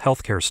diverse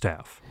healthcare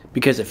staff.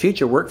 Because the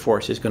future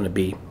workforce is going to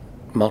be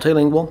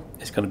multilingual,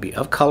 it's going to be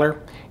of color,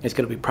 it's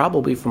going to be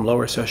probably from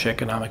lower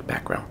socioeconomic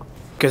background,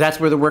 because that's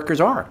where the workers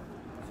are.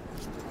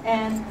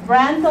 And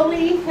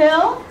Brandolly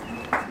Hill.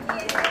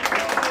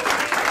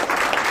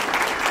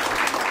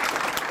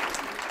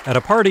 At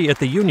a party at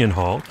the Union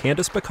Hall,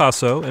 Candace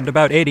Picasso and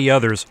about 80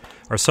 others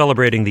are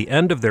celebrating the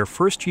end of their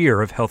first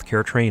year of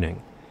healthcare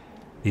training.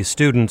 These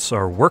students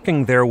are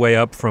working their way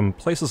up from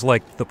places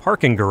like the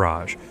parking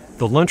garage,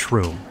 the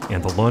lunchroom,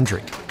 and the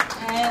laundry.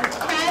 And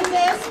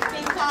Candace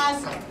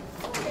Picasso.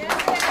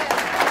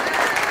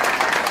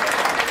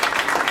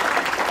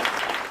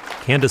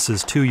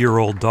 Candace's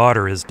 2-year-old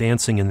daughter is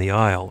dancing in the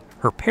aisle.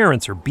 Her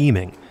parents are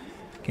beaming.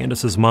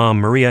 Candace's mom,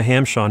 Maria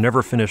Hamshaw,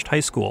 never finished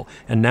high school,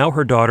 and now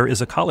her daughter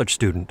is a college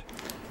student.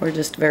 We're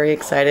just very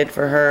excited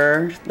for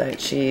her that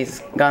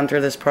she's gone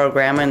through this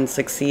program and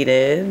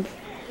succeeded.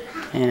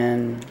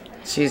 And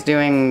she's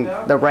doing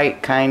the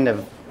right kind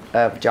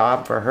of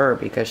job for her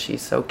because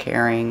she's so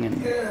caring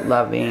and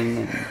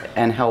loving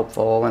and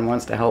helpful and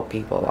wants to help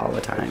people all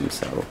the time.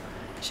 So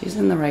she's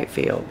in the right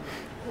field.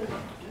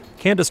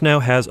 Candace now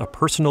has a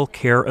personal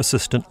care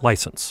assistant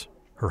license.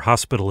 Her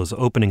hospital is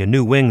opening a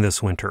new wing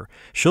this winter.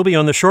 She'll be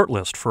on the short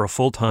list for a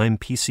full-time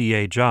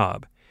PCA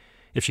job.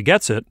 If she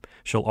gets it,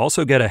 she'll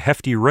also get a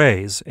hefty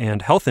raise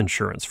and health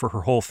insurance for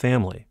her whole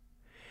family.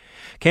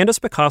 Candace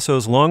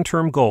Picasso's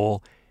long-term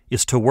goal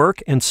is to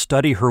work and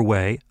study her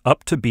way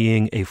up to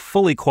being a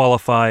fully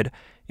qualified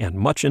and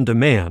much in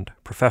demand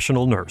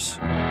professional nurse.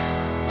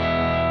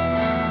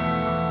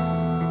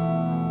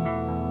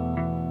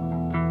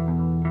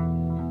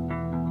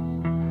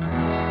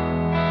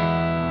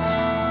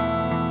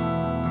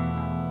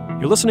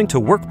 You're listening to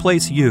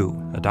Workplace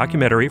U, a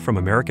documentary from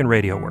American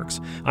Radio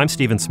Works. I'm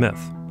Stephen Smith.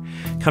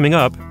 Coming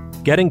up,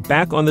 getting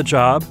back on the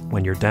job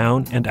when you're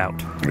down and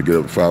out. I get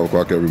up at 5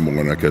 o'clock every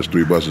morning. I catch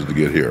 3 buses to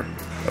get here.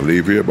 I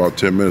leave here about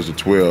 10 minutes to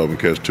 12 and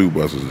catch 2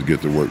 buses to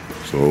get to work.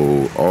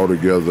 So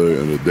altogether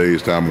in a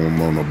day's time,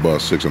 I'm on a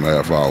bus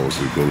 6.5 hours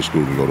to go to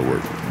school and go to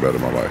work. Better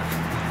my life.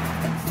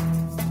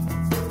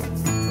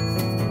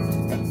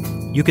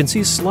 You can see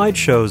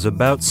slideshows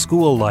about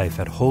school life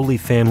at Holy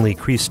Family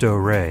Cristo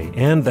Rey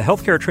and the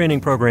healthcare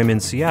training program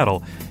in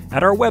Seattle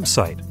at our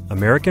website,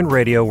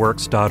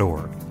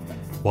 AmericanRadioWorks.org.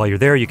 While you're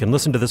there, you can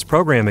listen to this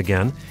program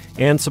again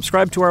and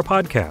subscribe to our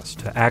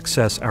podcast to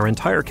access our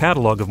entire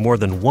catalog of more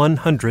than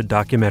 100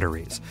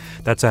 documentaries.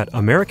 That's at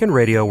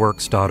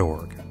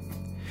AmericanRadioWorks.org.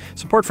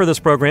 Support for this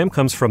program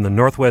comes from the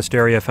Northwest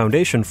Area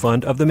Foundation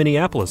Fund of the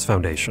Minneapolis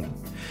Foundation.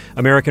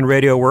 American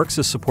Radio Works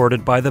is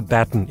supported by the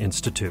Batten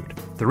Institute,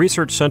 the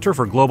Research Center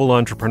for Global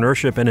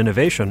Entrepreneurship and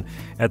Innovation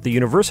at the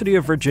University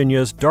of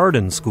Virginia's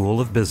Darden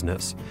School of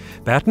Business,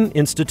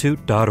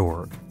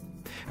 batteninstitute.org.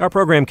 Our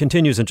program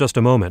continues in just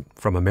a moment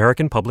from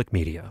American Public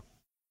Media.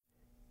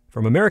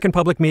 From American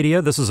Public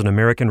Media, this is an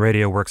American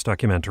Radio Works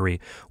documentary,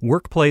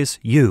 Workplace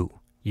U,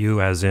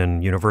 U as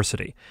in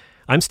university.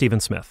 I'm Stephen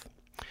Smith.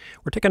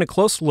 We're taking a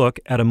close look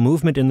at a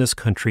movement in this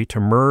country to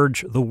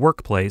merge the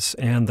workplace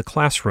and the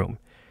classroom.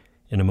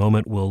 In a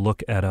moment, we'll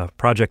look at a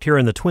project here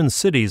in the Twin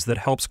Cities that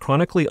helps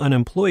chronically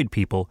unemployed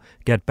people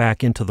get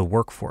back into the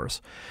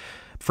workforce.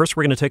 First,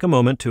 we're going to take a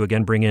moment to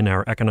again bring in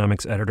our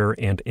economics editor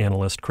and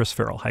analyst, Chris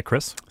Farrell. Hi,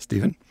 Chris.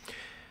 Stephen.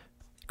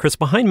 Chris,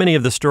 behind many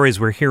of the stories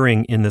we're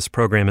hearing in this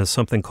program is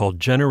something called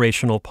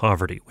generational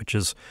poverty, which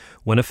is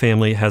when a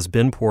family has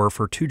been poor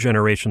for 2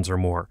 generations or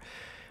more.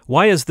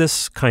 Why is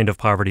this kind of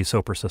poverty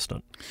so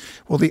persistent?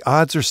 Well, the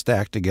odds are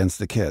stacked against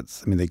the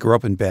kids. I mean, they grow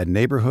up in bad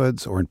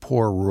neighborhoods or in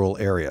poor rural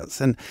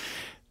areas. And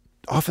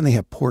often they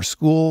have poor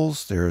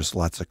schools. There's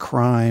lots of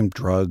crime,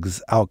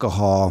 drugs,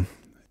 alcohol,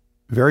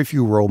 very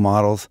few role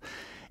models.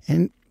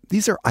 And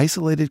these are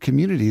isolated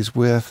communities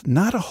with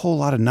not a whole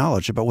lot of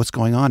knowledge about what's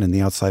going on in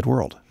the outside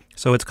world.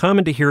 So it's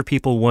common to hear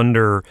people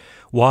wonder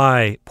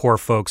why poor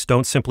folks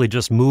don't simply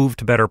just move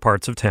to better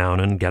parts of town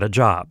and get a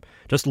job.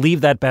 Just leave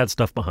that bad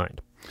stuff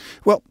behind.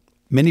 Well,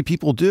 many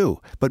people do,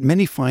 but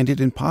many find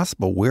it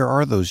impossible. Where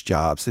are those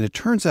jobs? And it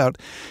turns out,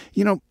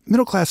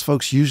 middle-class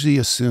folks usually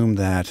assume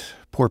that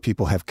poor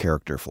people have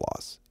character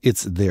flaws.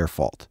 It's their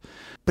fault.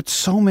 But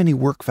so many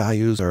work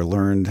values are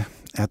learned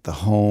at the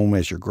home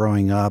as you're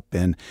growing up.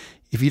 And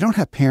if you don't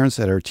have parents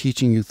that are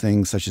teaching you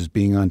things such as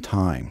being on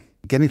time,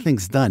 getting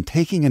things done,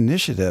 taking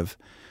initiative,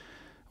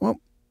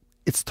 well,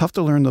 it's tough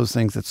to learn those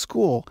things at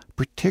school,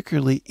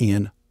 particularly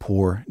in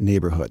poor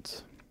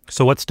neighborhoods.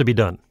 So what's to be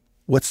done?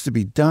 What's to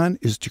be done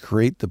is to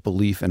create the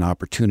belief in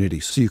opportunity.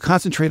 So you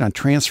concentrate on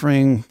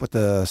transferring what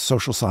the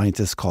social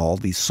scientists call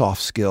these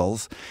soft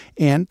skills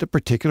and the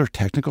particular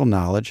technical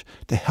knowledge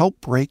to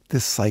help break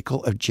this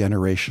cycle of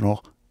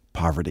generational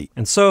poverty.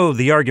 And so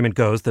the argument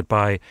goes that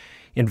by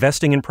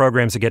investing in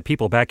programs to get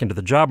people back into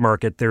the job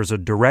market, there's a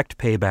direct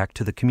payback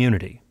to the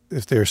community.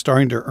 If they're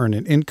starting to earn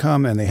an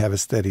income and they have a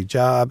steady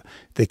job,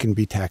 they can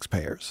be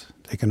taxpayers.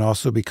 They can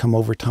also become,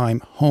 over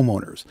time,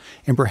 homeowners.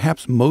 And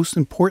perhaps most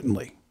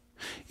importantly,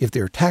 if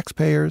they're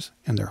taxpayers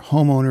and they're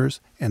homeowners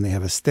and they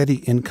have a steady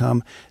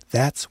income,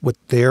 that's what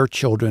their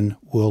children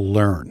will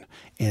learn.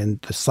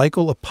 And the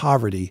cycle of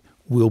poverty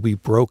will be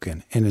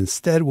broken. And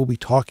instead, we'll be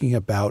talking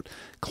about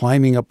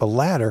climbing up a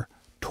ladder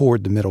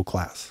toward the middle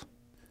class.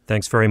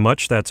 Thanks very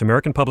much. That's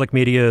American Public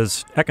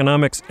Media's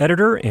economics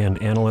editor and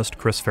analyst,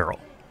 Chris Farrell.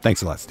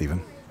 Thanks a lot,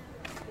 Stephen.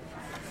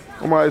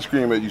 Where my ice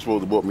cream that you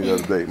supposed to bought me the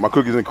other day? My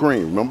cookies and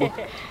cream, remember?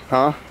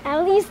 Huh?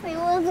 At least they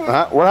wasn't.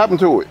 What happened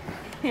to it?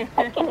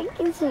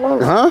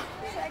 Huh?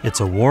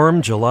 It's a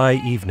warm July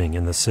evening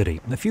in the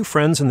city. A few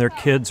friends and their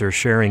kids are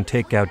sharing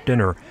takeout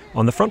dinner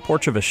on the front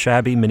porch of a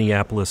shabby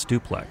Minneapolis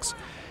duplex.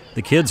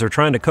 The kids are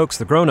trying to coax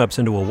the grown-ups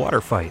into a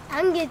water fight.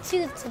 I'm going to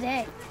get 2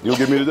 today. You'll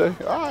get me today?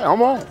 All right,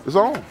 I'm on. It's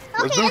on.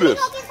 Let's do this.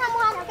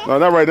 No,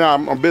 not right now.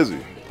 I'm busy.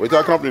 Wait till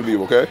our company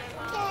leave, okay?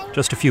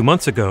 Just a few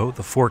months ago,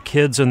 the 4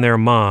 kids and their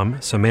mom,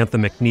 Samantha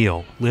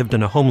McNeil, lived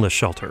in a homeless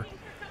shelter.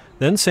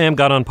 Then Sam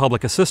got on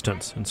public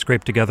assistance and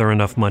scraped together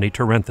enough money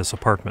to rent this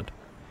apartment.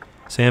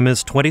 Sam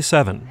is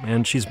 27,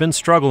 and she's been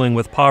struggling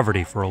with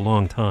poverty for a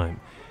long time.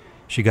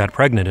 She got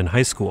pregnant in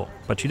high school,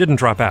 but she didn't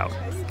drop out.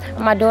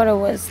 My daughter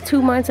was 2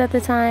 months at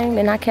the time,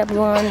 and I kept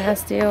going. I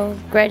still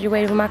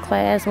graduated with my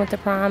class, went to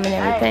prom and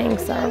everything,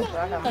 so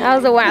that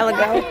was a while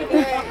ago.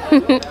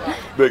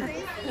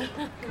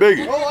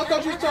 Biggie. Oh, I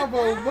thought you were talking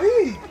about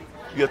weed.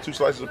 You got 2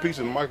 slices of pizza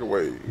in the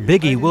microwave.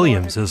 Biggie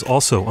Williams is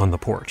also on the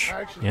porch,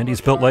 and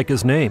he's built like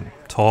his name,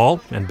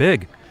 tall and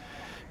big.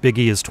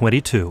 Biggie is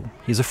 22.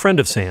 He's a friend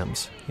of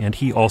Sam's, and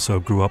he also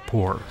grew up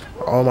poor.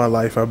 All my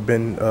life I've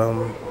been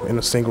in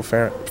a single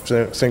parent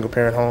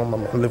home.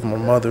 I live with my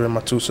mother and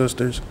my 2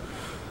 sisters.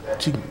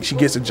 She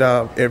gets a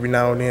job every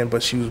now and then,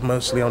 but she was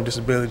mostly on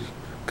disability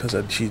because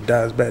she's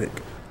diabetic.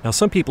 Now,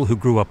 some people who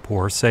grew up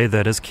poor say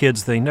that as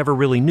kids they never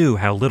really knew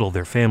how little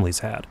their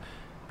families had.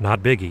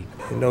 Not Biggie.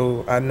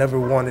 I never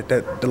wanted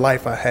the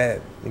life I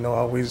had. I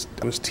always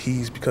was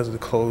teased because of the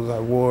clothes I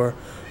wore.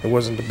 It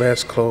wasn't the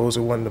best clothes. It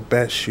wasn't the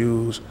best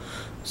shoes.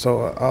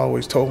 So I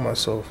always told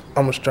myself,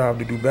 I'm going to strive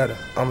to do better.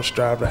 I'm going to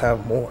strive to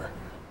have more.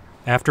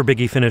 After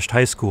Biggie finished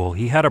high school,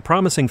 he had a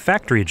promising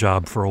factory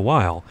job for a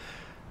while,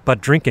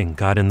 but drinking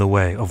got in the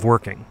way of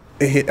working.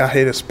 I hit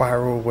a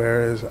spiral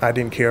whereas I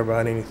didn't care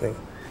about anything.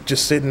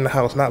 Just sitting in the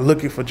house, not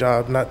looking for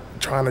jobs, not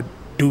trying to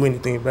do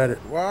anything better.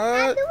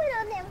 What?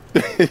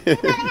 We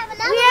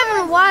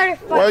having a water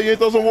fight. Why you ain't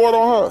throw some water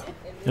on her?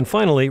 And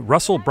finally,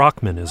 Russell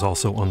Brockman is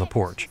also on the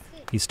porch.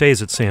 He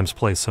stays at Sam's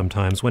place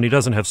sometimes when he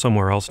doesn't have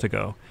somewhere else to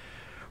go.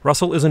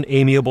 Russell is an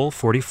amiable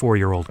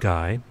 44-year-old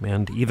guy,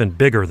 and even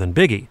bigger than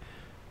Biggie.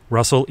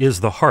 Russell is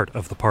the heart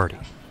of the party.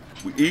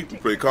 We eat, we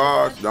play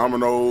cards,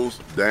 dominoes,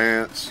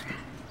 dance,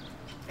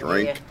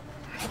 drink.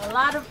 A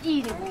lot of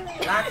eating.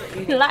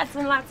 Lots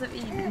and lots of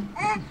eating.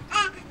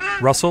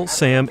 Russell,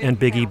 Sam, and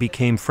Biggie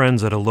became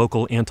friends at a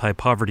local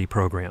anti-poverty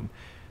program.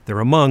 They're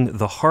among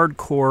the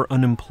hardcore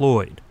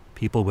unemployed,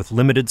 people with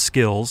limited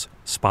skills,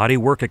 spotty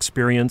work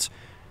experience,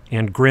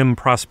 and grim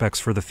prospects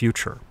for the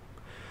future.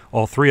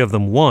 All three of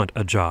them want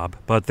a job,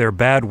 but their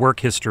bad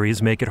work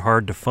histories make it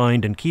hard to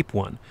find and keep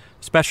one,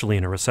 especially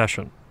in a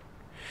recession.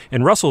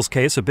 In Russell's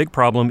case, a big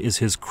problem is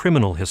his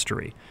criminal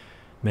history.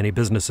 Many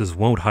businesses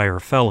won't hire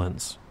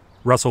felons.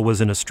 Russell was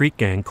in a street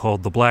gang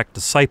called the Black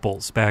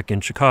Disciples back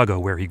in Chicago,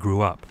 where he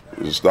grew up.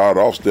 It started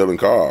off stealing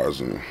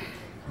cars and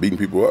beating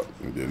people up,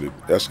 and then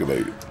it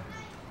escalated.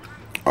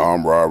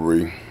 Armed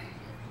robbery,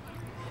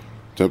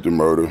 attempted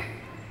murder,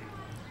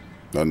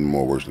 nothing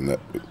more worse than that.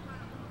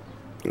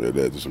 But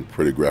that's some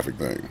pretty graphic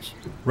things.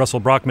 Russell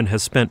Brockman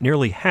has spent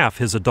nearly half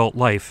his adult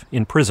life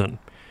in prison.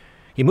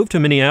 He moved to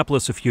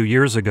Minneapolis a few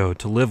years ago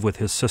to live with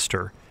his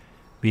sister.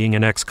 Being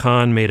an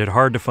ex-con made it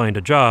hard to find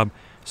a job,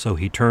 so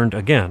he turned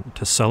again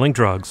to selling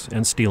drugs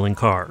and stealing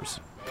cars.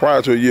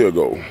 Prior to a year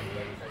ago,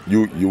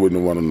 you wouldn't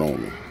have want to know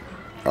me.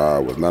 I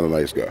was not a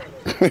nice guy.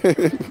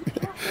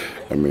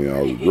 I mean,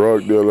 I was a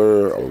drug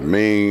dealer, I was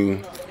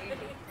mean.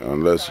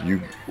 Unless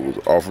you was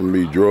offering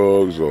me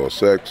drugs or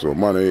sex or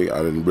money,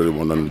 I didn't really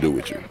want nothing to do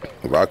with you.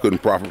 If I couldn't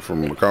profit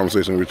from a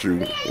conversation with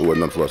you, it wasn't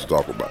nothing for us to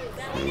talk about.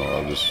 You know,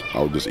 I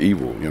was just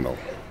evil, you know.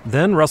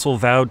 Then Russell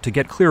vowed to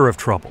get clear of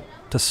trouble,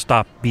 to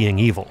stop being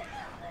evil.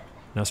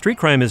 Now, street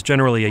crime is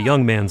generally a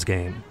young man's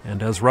game,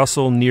 and as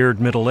Russell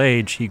neared middle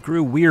age, he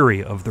grew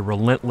weary of the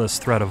relentless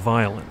threat of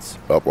violence.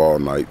 Up all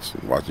nights,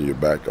 watching your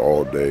back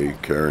all day,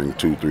 carrying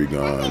 2-3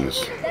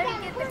 guns,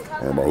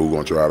 worrying about who's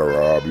going to try to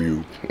rob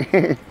you.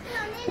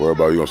 Worry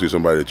about you going to see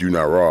somebody that you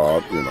not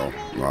robbed, you know.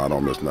 No, I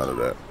don't miss none of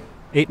that.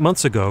 8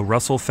 months ago,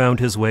 Russell found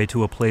his way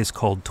to a place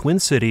called Twin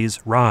Cities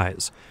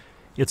Rise.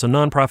 It's a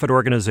nonprofit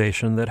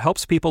organization that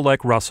helps people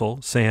like Russell,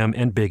 Sam,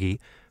 and Biggie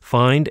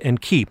find and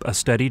keep a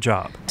steady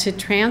job. To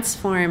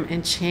transform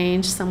and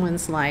change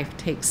someone's life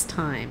takes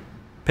time.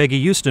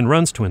 Peggy Houston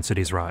runs Twin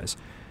Cities Rise.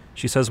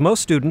 She says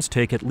most students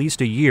take at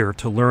least a year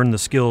to learn the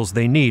skills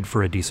they need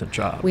for a decent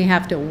job. We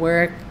have to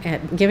work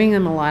at giving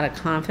them a lot of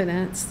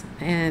confidence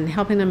and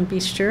helping them be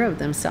sure of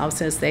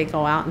themselves as they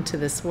go out into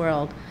this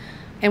world.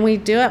 And we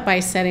do it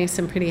by setting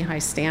some pretty high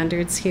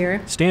standards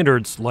here.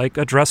 Standards like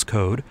a dress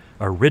code,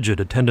 a rigid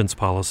attendance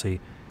policy,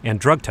 and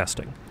drug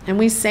testing. And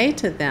we say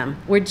to them,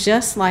 we're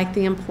just like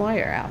the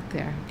employer out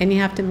there, and you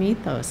have to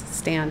meet those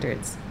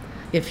standards.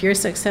 If you're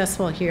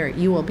successful here,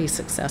 you will be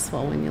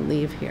successful when you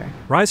leave here.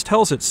 Rise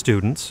tells its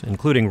students,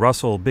 including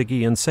Russell,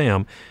 Biggie, and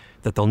Sam,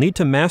 that they'll need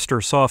to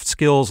master soft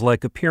skills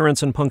like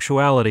appearance and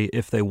punctuality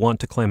if they want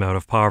to climb out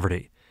of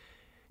poverty.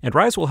 And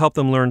Rise will help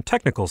them learn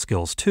technical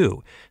skills,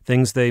 too,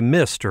 things they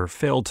missed or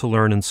failed to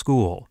learn in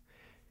school.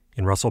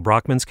 In Russell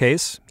Brockman's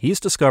case,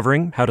 he's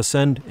discovering how to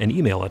send an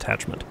email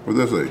attachment. What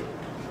does that say?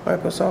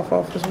 Microsoft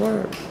Office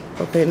Word.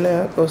 Okay,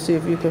 now go see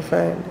if you can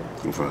find it.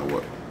 You can find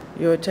what?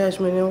 Your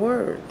attachment in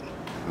Word.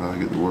 How do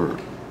I get the Word?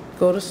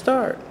 Go to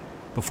Start.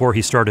 Before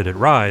he started at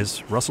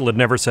Rise, Russell had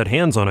never set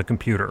hands on a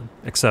computer,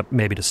 except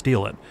maybe to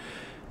steal it.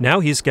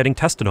 Now he's getting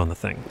tested on the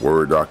thing.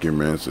 Word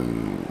documents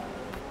and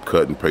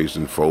cut and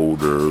pasting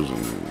folders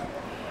and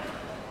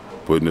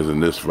putting this in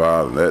this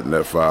file and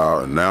that file.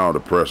 And now the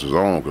pressure's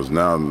on because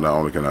now not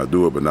only can I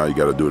do it, but now you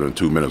got to do it in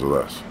 2 minutes or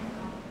less.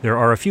 There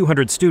are a few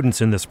hundred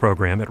students in this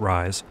program at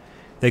Rise.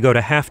 They go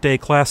to half-day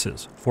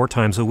classes 4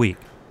 times a week.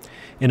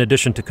 In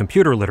addition to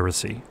computer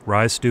literacy,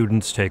 Rise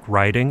students take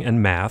writing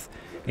and math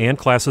and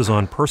classes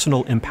on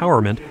personal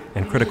empowerment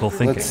and critical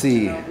thinking. Let's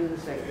see.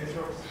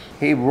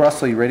 Hey,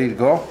 Russell, you ready to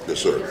go? Yes,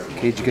 sir.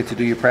 Okay, did you get to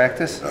do your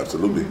practice?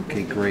 Absolutely.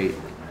 Okay, great.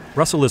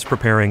 Russell is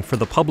preparing for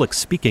the public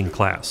speaking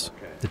class.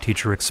 The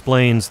teacher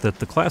explains that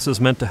the class is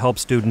meant to help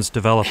students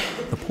develop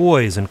the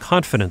poise and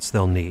confidence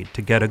they'll need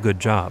to get a good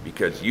job.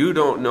 Because you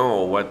don't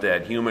know what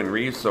that human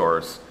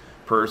resource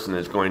person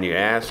is going to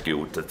ask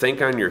you. To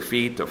think on your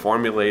feet, to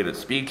formulate a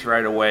speech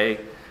right away,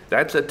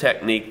 that's a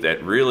technique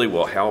that really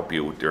will help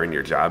you during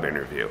your job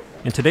interview.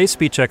 In today's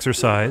speech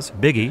exercise,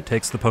 Biggie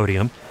takes the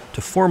podium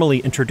to formally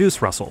introduce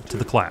Russell to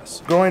the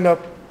class. Growing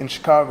up in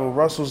Chicago,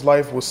 Russell's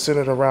life was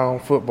centered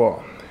around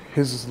football.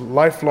 His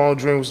lifelong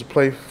dream was to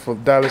play for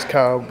the Dallas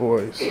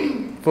Cowboys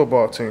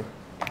football team.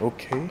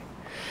 Okay.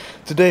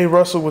 Today,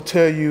 Russell will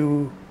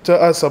tell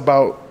us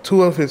about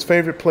 2 of his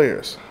favorite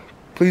players.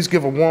 Please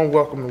give a warm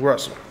welcome to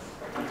Russell.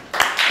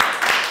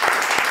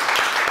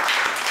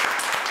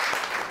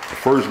 The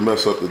first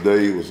mess up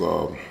today was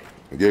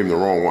I gave him the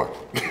wrong one.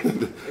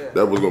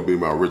 That was going to be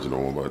my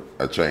original one, but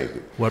I changed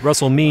it. What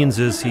Russell means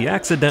is he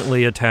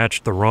accidentally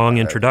attached the wrong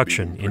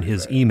introduction in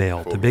his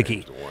email to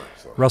Biggie.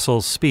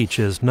 Russell's speech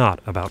is not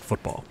about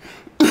football.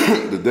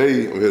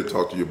 Today, I'm here to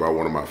talk to you about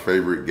one of my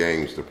favorite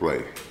games to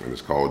play, and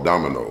it's called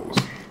dominoes.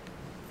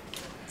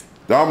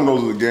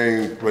 Dominoes is a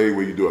game played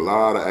where you do a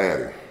lot of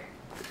adding.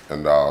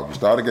 And you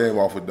start a game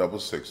off with double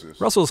sixes.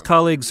 Russell's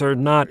colleagues are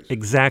not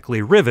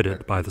exactly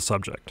riveted by the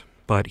subject,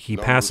 but he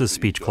passes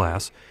speech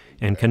class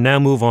and can now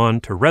move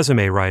on to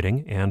resume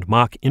writing and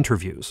mock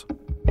interviews.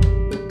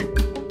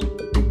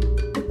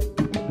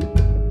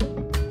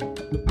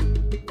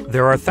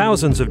 There are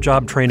thousands of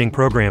job training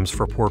programs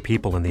for poor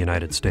people in the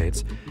United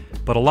States,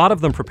 but a lot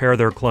of them prepare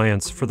their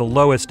clients for the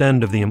lowest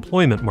end of the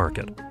employment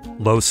market: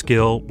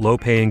 low-skill,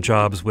 low-paying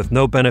jobs with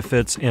no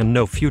benefits and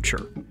no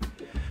future.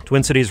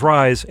 Twin Cities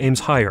Rise aims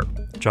higher.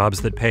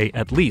 Jobs that pay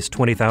at least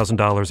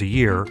 $20,000 a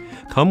year,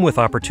 come with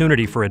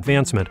opportunity for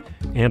advancement,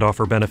 and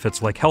offer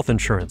benefits like health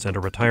insurance and a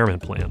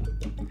retirement plan.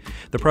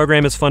 The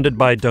program is funded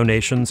by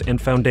donations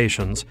and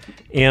foundations,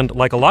 and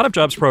like a lot of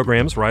jobs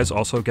programs, Rise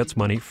also gets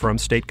money from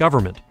state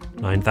government,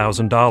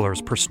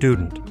 $9,000 per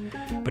student.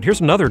 But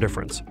here's another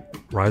difference.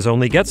 Rise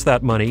only gets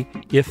that money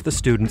if the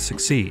student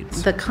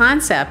succeeds. The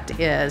concept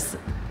is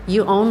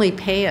you only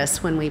pay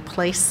us when we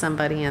place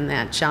somebody in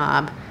that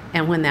job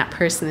and when that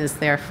person is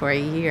there for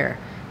a year.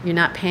 You're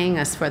not paying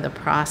us for the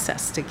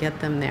process to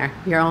get them there.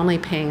 You're only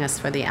paying us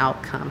for the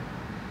outcome.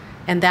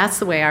 And that's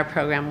the way our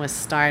program was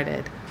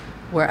started.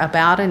 We're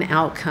about an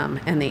outcome,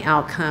 and the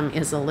outcome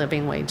is a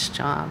living wage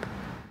job.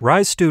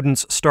 Rise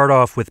students start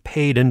off with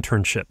paid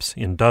internships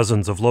in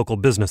dozens of local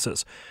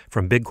businesses,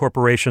 from big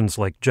corporations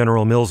like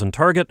General Mills and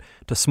Target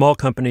to small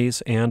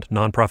companies and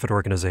nonprofit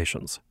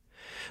organizations.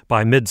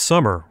 By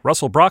midsummer,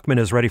 Russell Brockman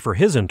is ready for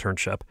his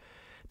internship.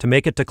 To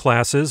make it to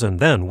classes and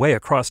then way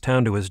across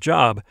town to his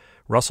job,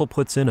 Russell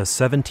puts in a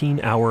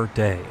 17-hour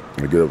day.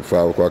 I get up at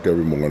 5 o'clock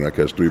every morning. I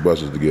catch 3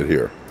 buses to get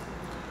here.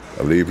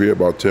 I leave here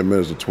about 10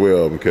 minutes to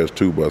 12 and catch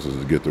 2 buses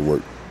to get to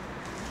work.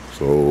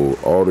 So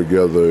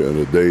altogether, in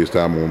a day's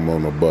time, I'm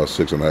on a bus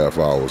 6.5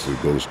 hours to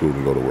go to school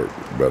and go to work.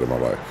 Better my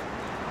life.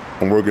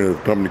 I'm working at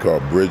a company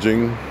called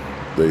Bridging.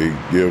 They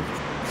give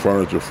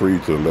furniture free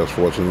to the less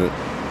fortunate.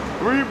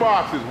 3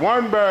 boxes,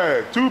 1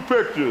 bag, 2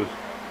 pictures.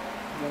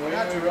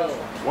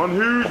 1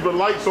 huge but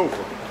light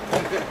sofa.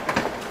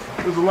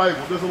 There's a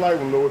light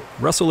one, Louis.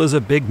 Russell is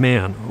a big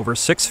man, over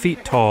 6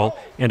 feet tall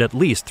and at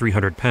least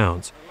 300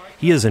 pounds.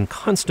 He is in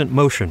constant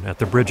motion at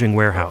the Bridging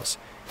warehouse,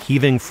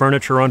 heaving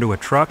furniture onto a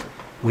truck,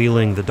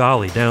 wheeling the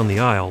dolly down the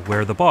aisle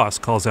where the boss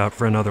calls out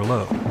for another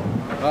load.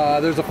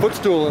 There's a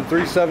footstool in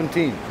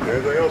 317.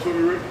 Anything else with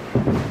me,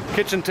 Rick?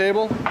 Kitchen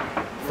table,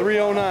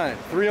 309.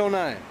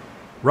 309.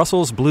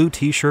 Russell's blue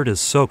T-shirt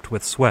is soaked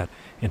with sweat,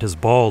 and his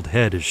bald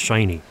head is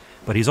shiny,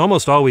 but he's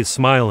almost always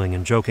smiling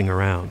and joking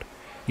around.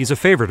 He's a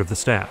favorite of the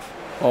staff.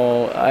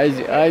 Oh,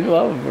 I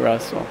love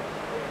Russell.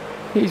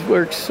 He's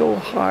worked so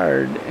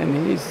hard,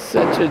 and he's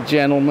such a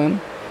gentleman.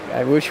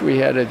 I wish we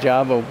had a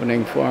job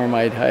opening for him.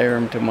 I'd hire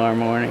him tomorrow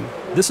morning.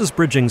 This is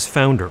Bridging's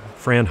founder,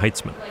 Fran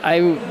Heitzman.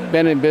 I've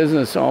been in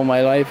business all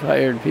my life,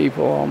 hired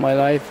people all my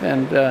life,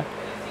 and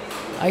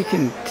I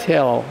can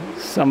tell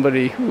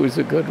somebody who is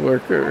a good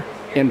worker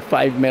in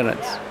 5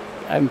 minutes.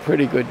 I'm a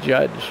pretty good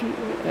judge,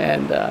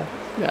 and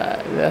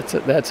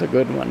that's a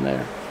good one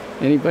there.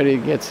 Anybody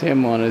that gets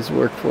him on his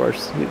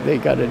workforce, they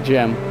got a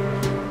gem.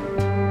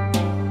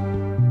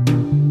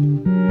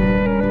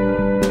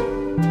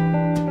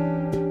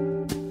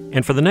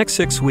 And for the next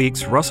 6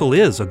 weeks, Russell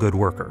is a good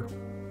worker.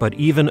 But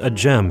even a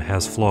gem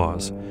has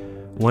flaws.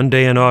 One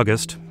day in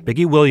August,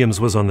 Biggie Williams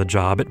was on the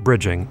job at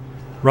Bridging.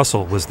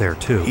 Russell was there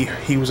too.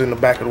 He was in the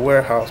back of the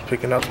warehouse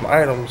picking up some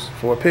items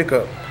for a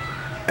pickup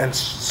and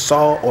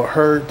saw or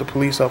heard the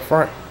police up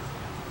front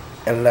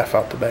and left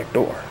out the back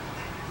door.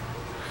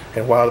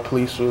 And while the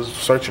police was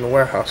searching the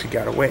warehouse, he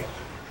got away.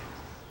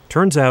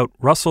 Turns out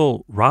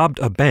Russell robbed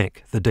a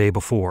bank the day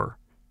before.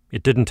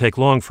 It didn't take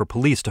long for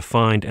police to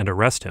find and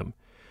arrest him.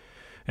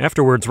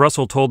 Afterwards,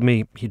 Russell told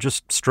me he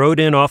just strode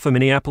in off a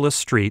Minneapolis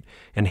street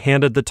and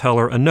handed the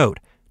teller a note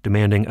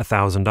demanding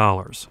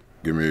 $1,000.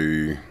 Give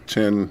me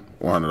 10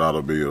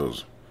 $100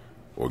 bills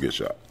or get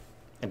shot.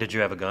 And did you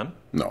have a gun?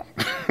 No.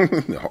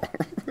 No.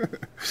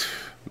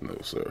 No,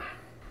 sir.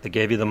 They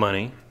gave you the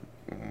money.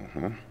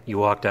 Mm-hmm. You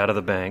walked out of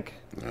the bank.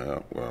 Yeah,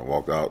 well, I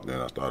walked out,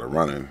 then I started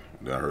running.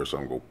 Then I heard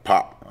something go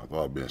pop. I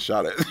thought I'd been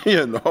shot at.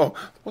 You know,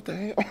 what the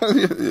hell?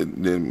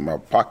 And then my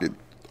pocket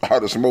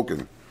started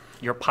smoking.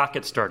 Your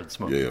pocket started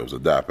smoking? Yeah, it was a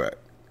dye pack.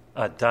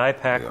 A dye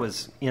pack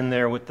was in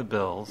there with the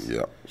bills?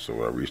 Yeah,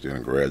 so I reached in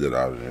and grabbed it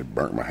out, and it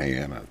burnt my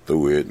hand. I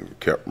threw it and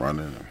kept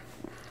running. And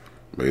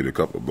made a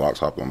couple of blocks,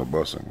 hopped on the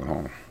bus, and went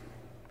home.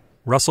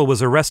 Russell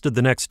was arrested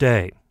the next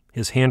day.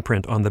 His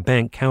handprint on the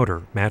bank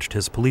counter matched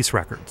his police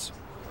records.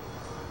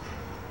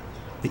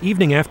 The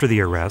evening after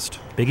the arrest,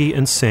 Biggie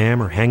and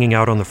Sam are hanging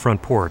out on the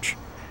front porch,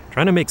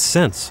 trying to make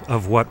sense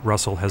of what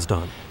Russell has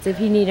done. If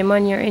he needed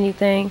money or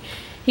anything,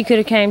 he could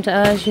have came to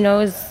us. You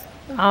know, it's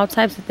all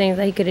types of things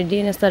that he could have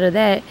done instead of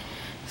that.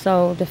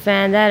 So to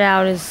find that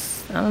out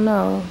is, I don't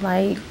know,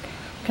 like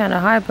kind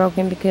of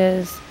heartbroken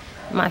because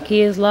my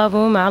kids love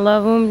him. I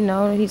love him. You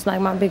know, he's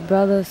like my big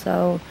brother.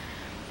 So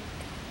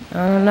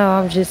I don't know,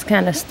 I'm just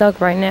kind of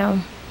stuck right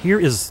now. Here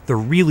is the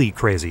really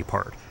crazy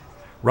part.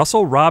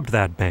 Russell robbed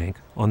that bank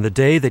on the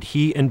day that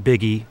he and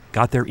Biggie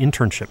got their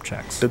internship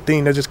checks. The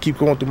thing that just keeps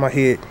going through my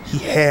head, he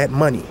had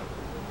money.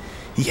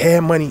 He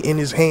had money in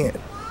his hand.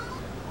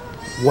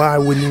 Why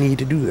would he need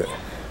to do that?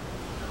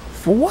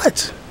 For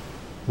what?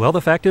 Well,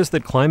 the fact is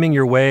that climbing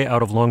your way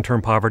out of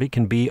long-term poverty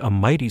can be a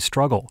mighty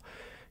struggle.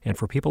 And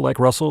for people like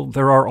Russell,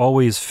 there are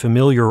always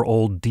familiar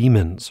old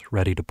demons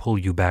ready to pull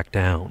you back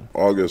down.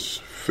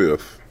 August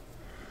 5th,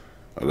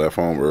 I left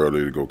home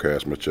early to go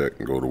cash my check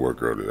and go to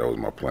work early. That was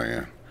my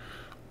plan.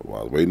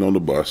 While I was waiting on the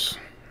bus,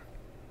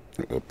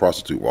 a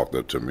prostitute walked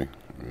up to me.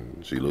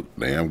 And she looked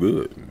damn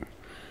good.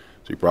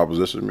 She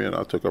propositioned me, and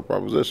I took her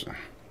proposition.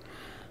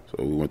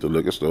 So we went to the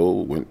liquor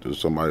store, went to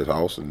somebody's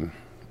house, and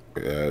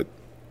we had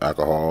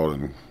alcohol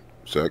and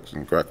sex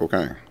and crack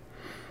cocaine.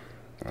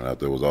 And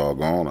after it was all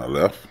gone, I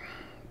left.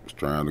 Was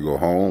trying to go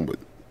home, but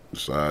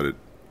decided,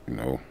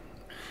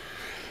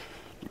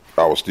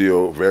 I was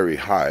still very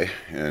high,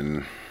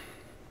 and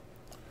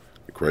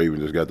the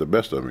craving just got the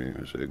best of me.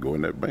 I said, go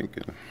in that bank.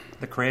 And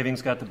the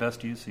cravings got the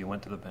best of you, so you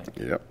went to the bank.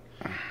 Yep.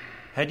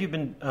 Had you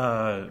been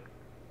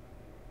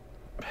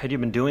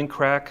doing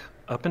crack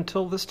up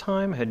until this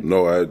time?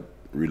 No, I had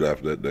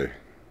relapsed that day.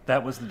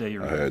 That was the day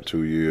you relapsed? I had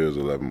 2 years,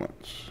 11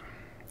 months,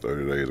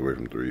 30 days away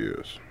from 3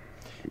 years.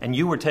 And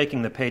you were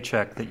taking the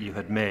paycheck that you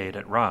had made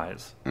at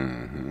Rise.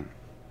 Mm-hmm.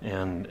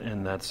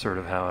 And that's sort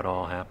of how it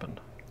all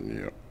happened.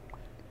 Yep.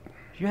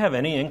 Do you have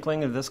any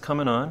inkling of this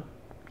coming on?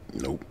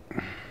 Nope.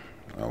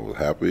 I was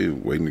happy,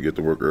 waiting to get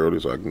to work early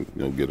so I can,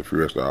 get a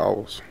few extra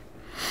hours.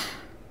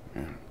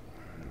 Yeah.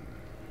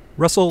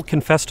 Russell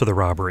confessed to the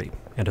robbery,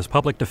 and his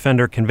public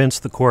defender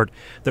convinced the court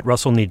that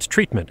Russell needs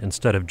treatment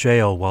instead of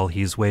jail while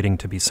he's waiting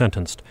to be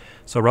sentenced.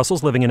 So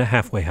Russell's living in a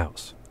halfway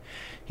house.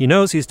 He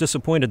knows he's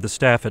disappointed the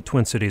staff at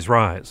Twin Cities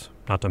Rise,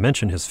 not to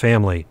mention his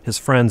family, his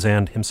friends,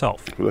 and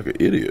himself. I feel like an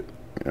idiot,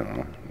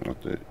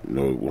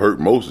 What hurt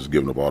most is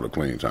giving up all the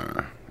clean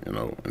time, And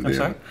I'm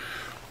sorry?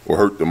 What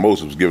hurt the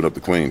most was giving up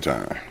the clean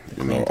time.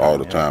 All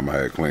the time I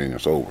had clean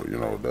and sober,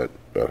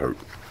 that hurt.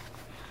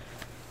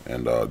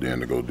 And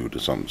then to go do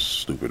something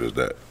stupid as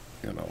that,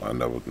 I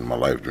never in my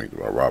life dreamed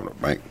about robbing a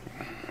bank,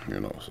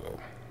 so.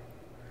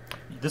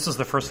 This is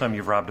the first time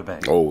you've robbed a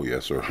bank? Oh,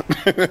 yes, sir.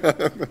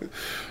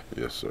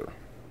 Yes, sir.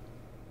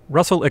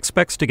 Russell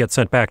expects to get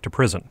sent back to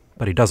prison,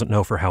 but he doesn't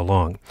know for how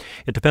long.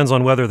 It depends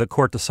on whether the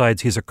court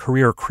decides he's a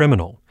career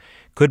criminal.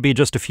 Could be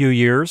just a few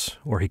years,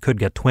 or he could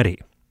get 20.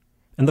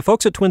 And the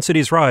folks at Twin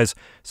Cities Rise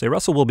say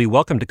Russell will be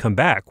welcome to come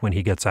back when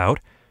he gets out.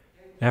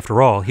 After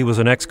all, he was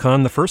an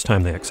ex-con the first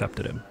time they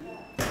accepted him.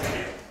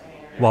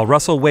 While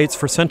Russell waits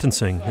for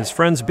sentencing, his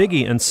friends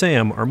Biggie and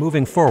Sam are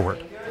moving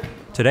forward.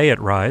 Today at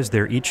Rise,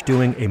 they're each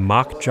doing a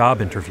mock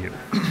job interview.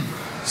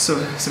 So,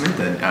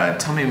 Samantha,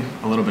 tell me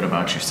a little bit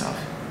about yourself.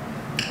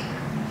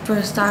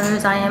 For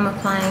starters, I am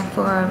applying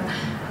for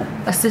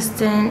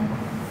assistant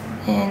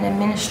and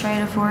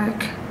administrative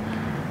work.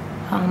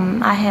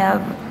 I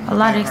have a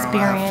lot of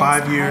experience. I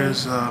have 5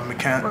 years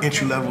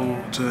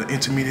entry-level to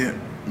intermediate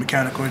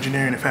mechanical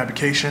engineering and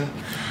fabrication.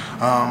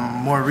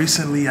 More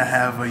recently, I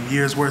have a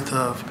year's worth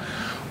of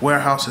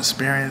warehouse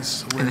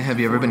experience. And have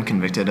you ever been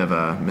convicted of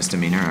a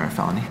misdemeanor or a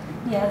felony?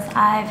 Yes,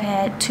 I've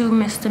had 2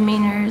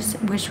 misdemeanors,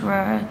 which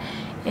were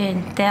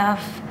in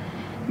theft.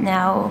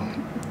 Now,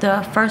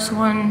 the first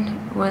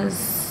one was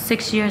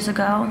 6 years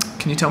ago.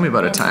 Can you tell me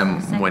about a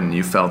time when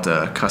you felt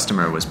a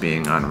customer was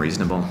being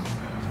unreasonable?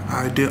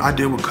 I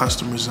deal with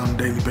customers on a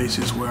daily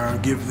basis where I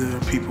give the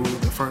people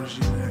the furniture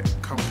that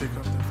come pick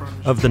up their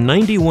furniture. Of the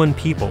 91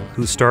 people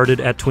who started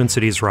at Twin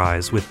Cities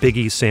Rise with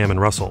Biggie, Sam,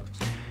 and Russell,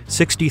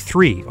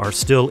 63 are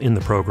still in the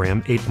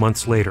program 8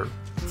 months later.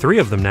 3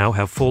 of them now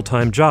have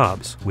full-time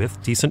jobs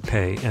with decent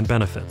pay and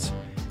benefits.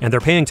 And they're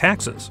paying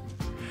taxes.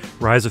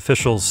 Rise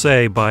officials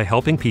say by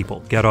helping people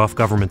get off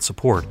government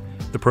support,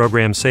 the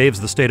program saves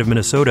the state of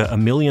Minnesota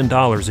 $1 million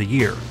a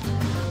year.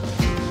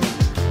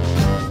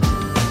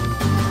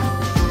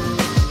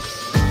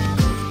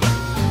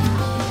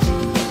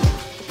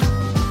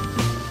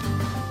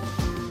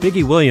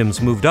 Biggie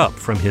Williams moved up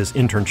from his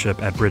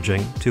internship at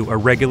Bridging to a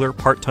regular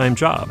part-time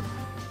job.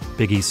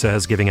 Biggie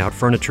says giving out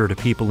furniture to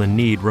people in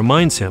need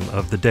reminds him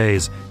of the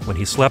days when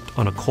he slept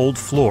on a cold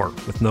floor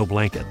with no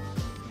blanket.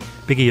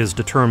 Biggie is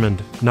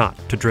determined not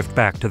to drift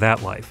back to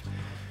that life.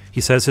 He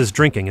says his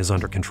drinking is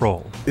under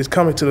control. It's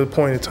coming to the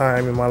point in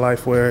time in my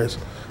life where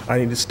I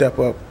need to step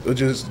up, or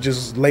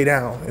just lay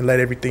down and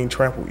let everything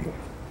trample you.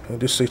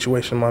 This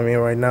situation I'm in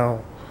right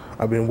now,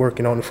 I've been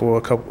working on it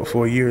for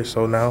a year or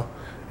so now,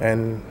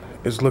 and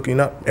it's looking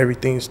up.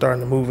 Everything's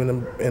starting to move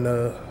in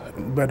a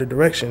better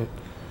direction.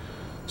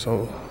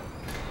 So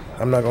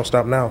I'm not going to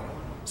stop now.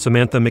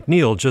 Samantha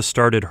McNeil just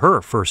started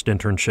her first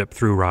internship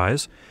through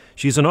Rise.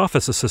 She's an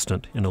office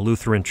assistant in a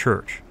Lutheran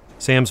church.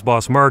 Sam's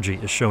boss, Margie,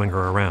 is showing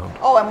her around.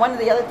 Oh, and one of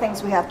the other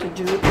things we have to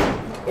do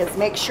is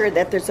make sure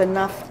that there's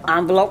enough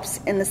envelopes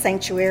in the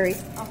sanctuary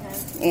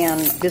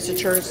and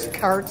visitors'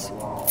 cards.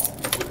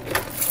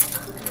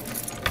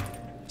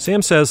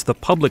 Sam says the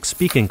public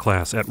speaking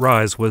class at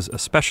Rise was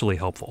especially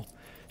helpful.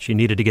 She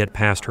needed to get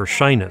past her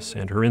shyness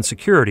and her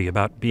insecurity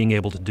about being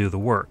able to do the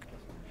work.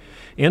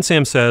 And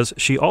Sam says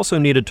she also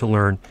needed to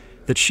learn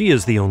that she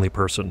is the only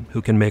person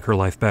who can make her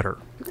life better.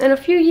 In a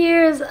few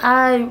years,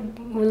 I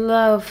would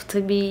love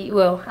to be,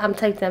 well, I'm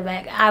taking that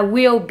back. I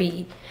will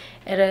be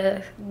at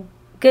a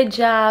good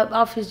job,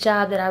 office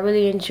job that I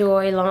really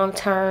enjoy long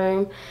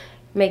term,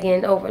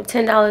 making over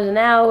 $10 an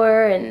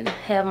hour and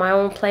have my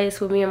own place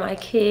with me and my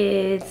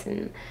kids,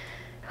 and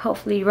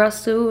hopefully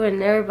Russell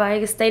and everybody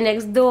can stay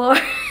next door.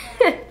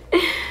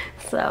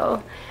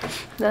 So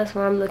that's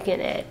what I'm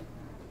looking at.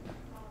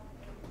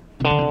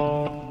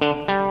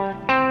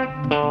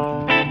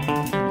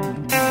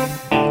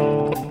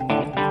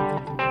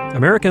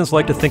 Americans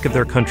like to think of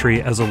their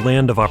country as a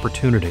land of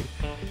opportunity.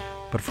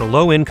 But for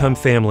low-income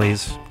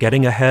families,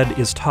 getting ahead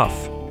is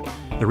tough.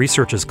 The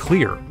research is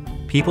clear.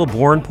 People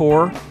born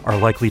poor are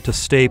likely to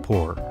stay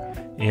poor.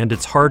 And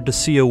it's hard to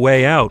see a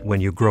way out when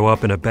you grow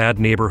up in a bad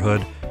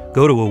neighborhood,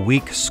 go to a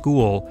weak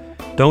school,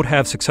 don't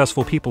have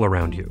successful people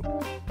around you.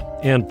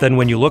 And then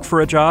when you look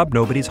for a job,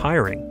 nobody's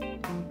hiring.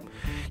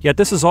 Yet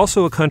this is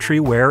also a country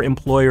where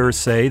employers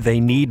say they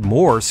need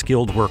more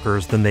skilled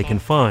workers than they can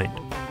find.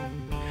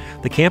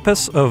 The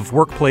campus of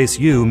Workplace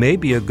U may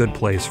be a good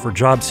place for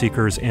job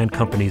seekers and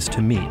companies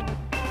to meet.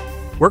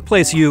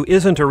 Workplace U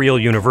isn't a real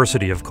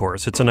university, of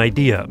course. It's an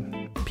idea.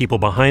 People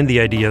behind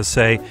the idea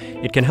say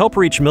it can help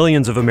reach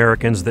millions of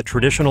Americans that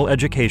traditional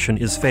education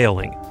is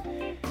failing.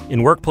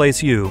 In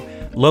Workplace U,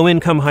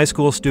 low-income high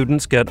school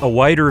students get a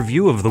wider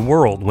view of the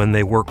world when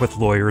they work with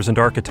lawyers and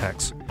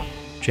architects.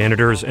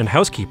 Janitors and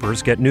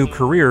housekeepers get new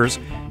careers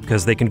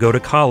because they can go to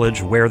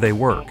college where they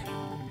work.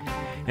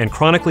 And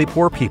chronically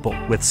poor people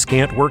with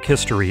scant work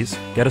histories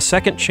get a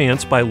second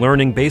chance by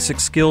learning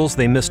basic skills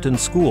they missed in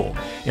school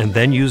and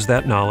then use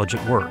that knowledge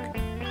at work.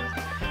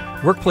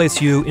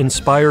 Workplace U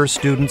inspires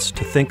students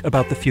to think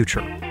about the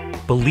future.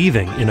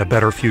 Believing in a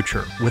better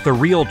future with a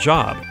real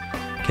job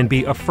can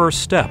be a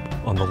first step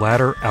on the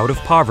ladder out of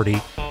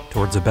poverty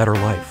towards a better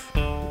life.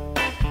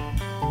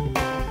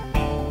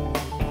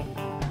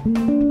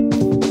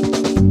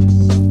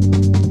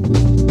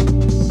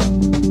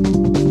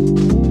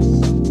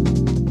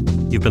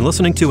 You've been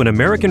listening to an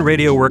American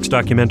Radio Works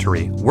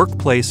documentary,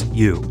 Workplace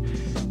U.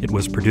 It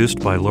was produced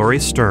by Laurie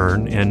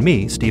Stern and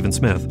me, Stephen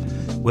Smith,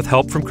 with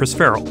help from Chris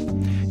Farrell.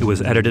 It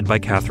was edited by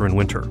Catherine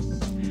Winter.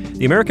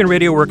 The American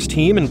Radio Works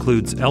team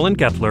includes Ellen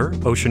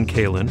Gettler, Ocean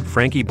Kalin,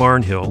 Frankie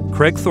Barnhill,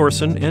 Craig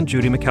Thorson, and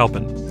Judy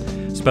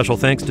McAlpin. Special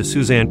thanks to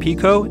Suzanne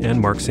Pico and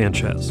Mark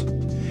Sanchez.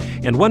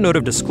 And one note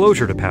of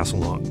disclosure to pass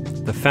along.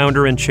 The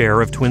founder and chair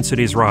of Twin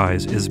Cities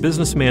Rise is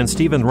businessman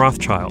Stephen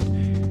Rothschild.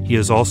 He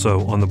is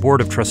also on the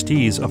board of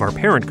trustees of our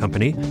parent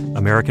company,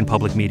 American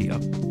Public Media.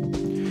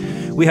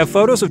 We have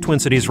photos of Twin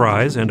Cities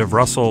Rise and of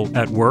Russell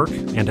at work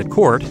and at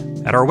court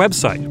at our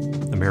website,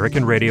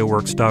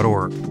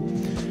 AmericanRadioWorks.org.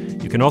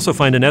 You can also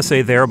find an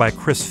essay there by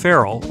Chris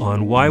Farrell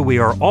on why we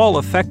are all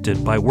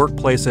affected by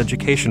workplace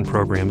education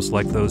programs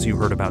like those you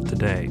heard about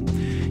today.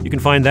 You can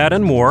find that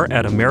and more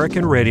at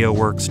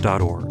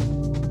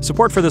AmericanRadioWorks.org.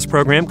 Support for this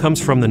program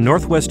comes from the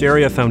Northwest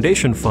Area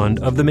Foundation Fund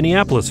of the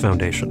Minneapolis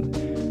Foundation.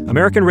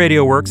 American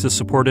Radio Works is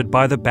supported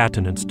by the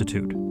Batten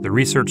Institute, the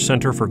Research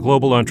Center for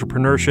Global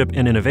Entrepreneurship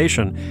and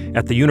Innovation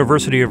at the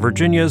University of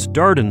Virginia's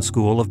Darden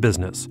School of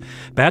Business.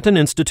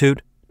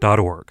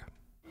 BattenInstitute.org.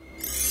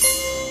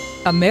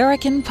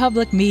 American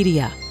Public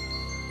Media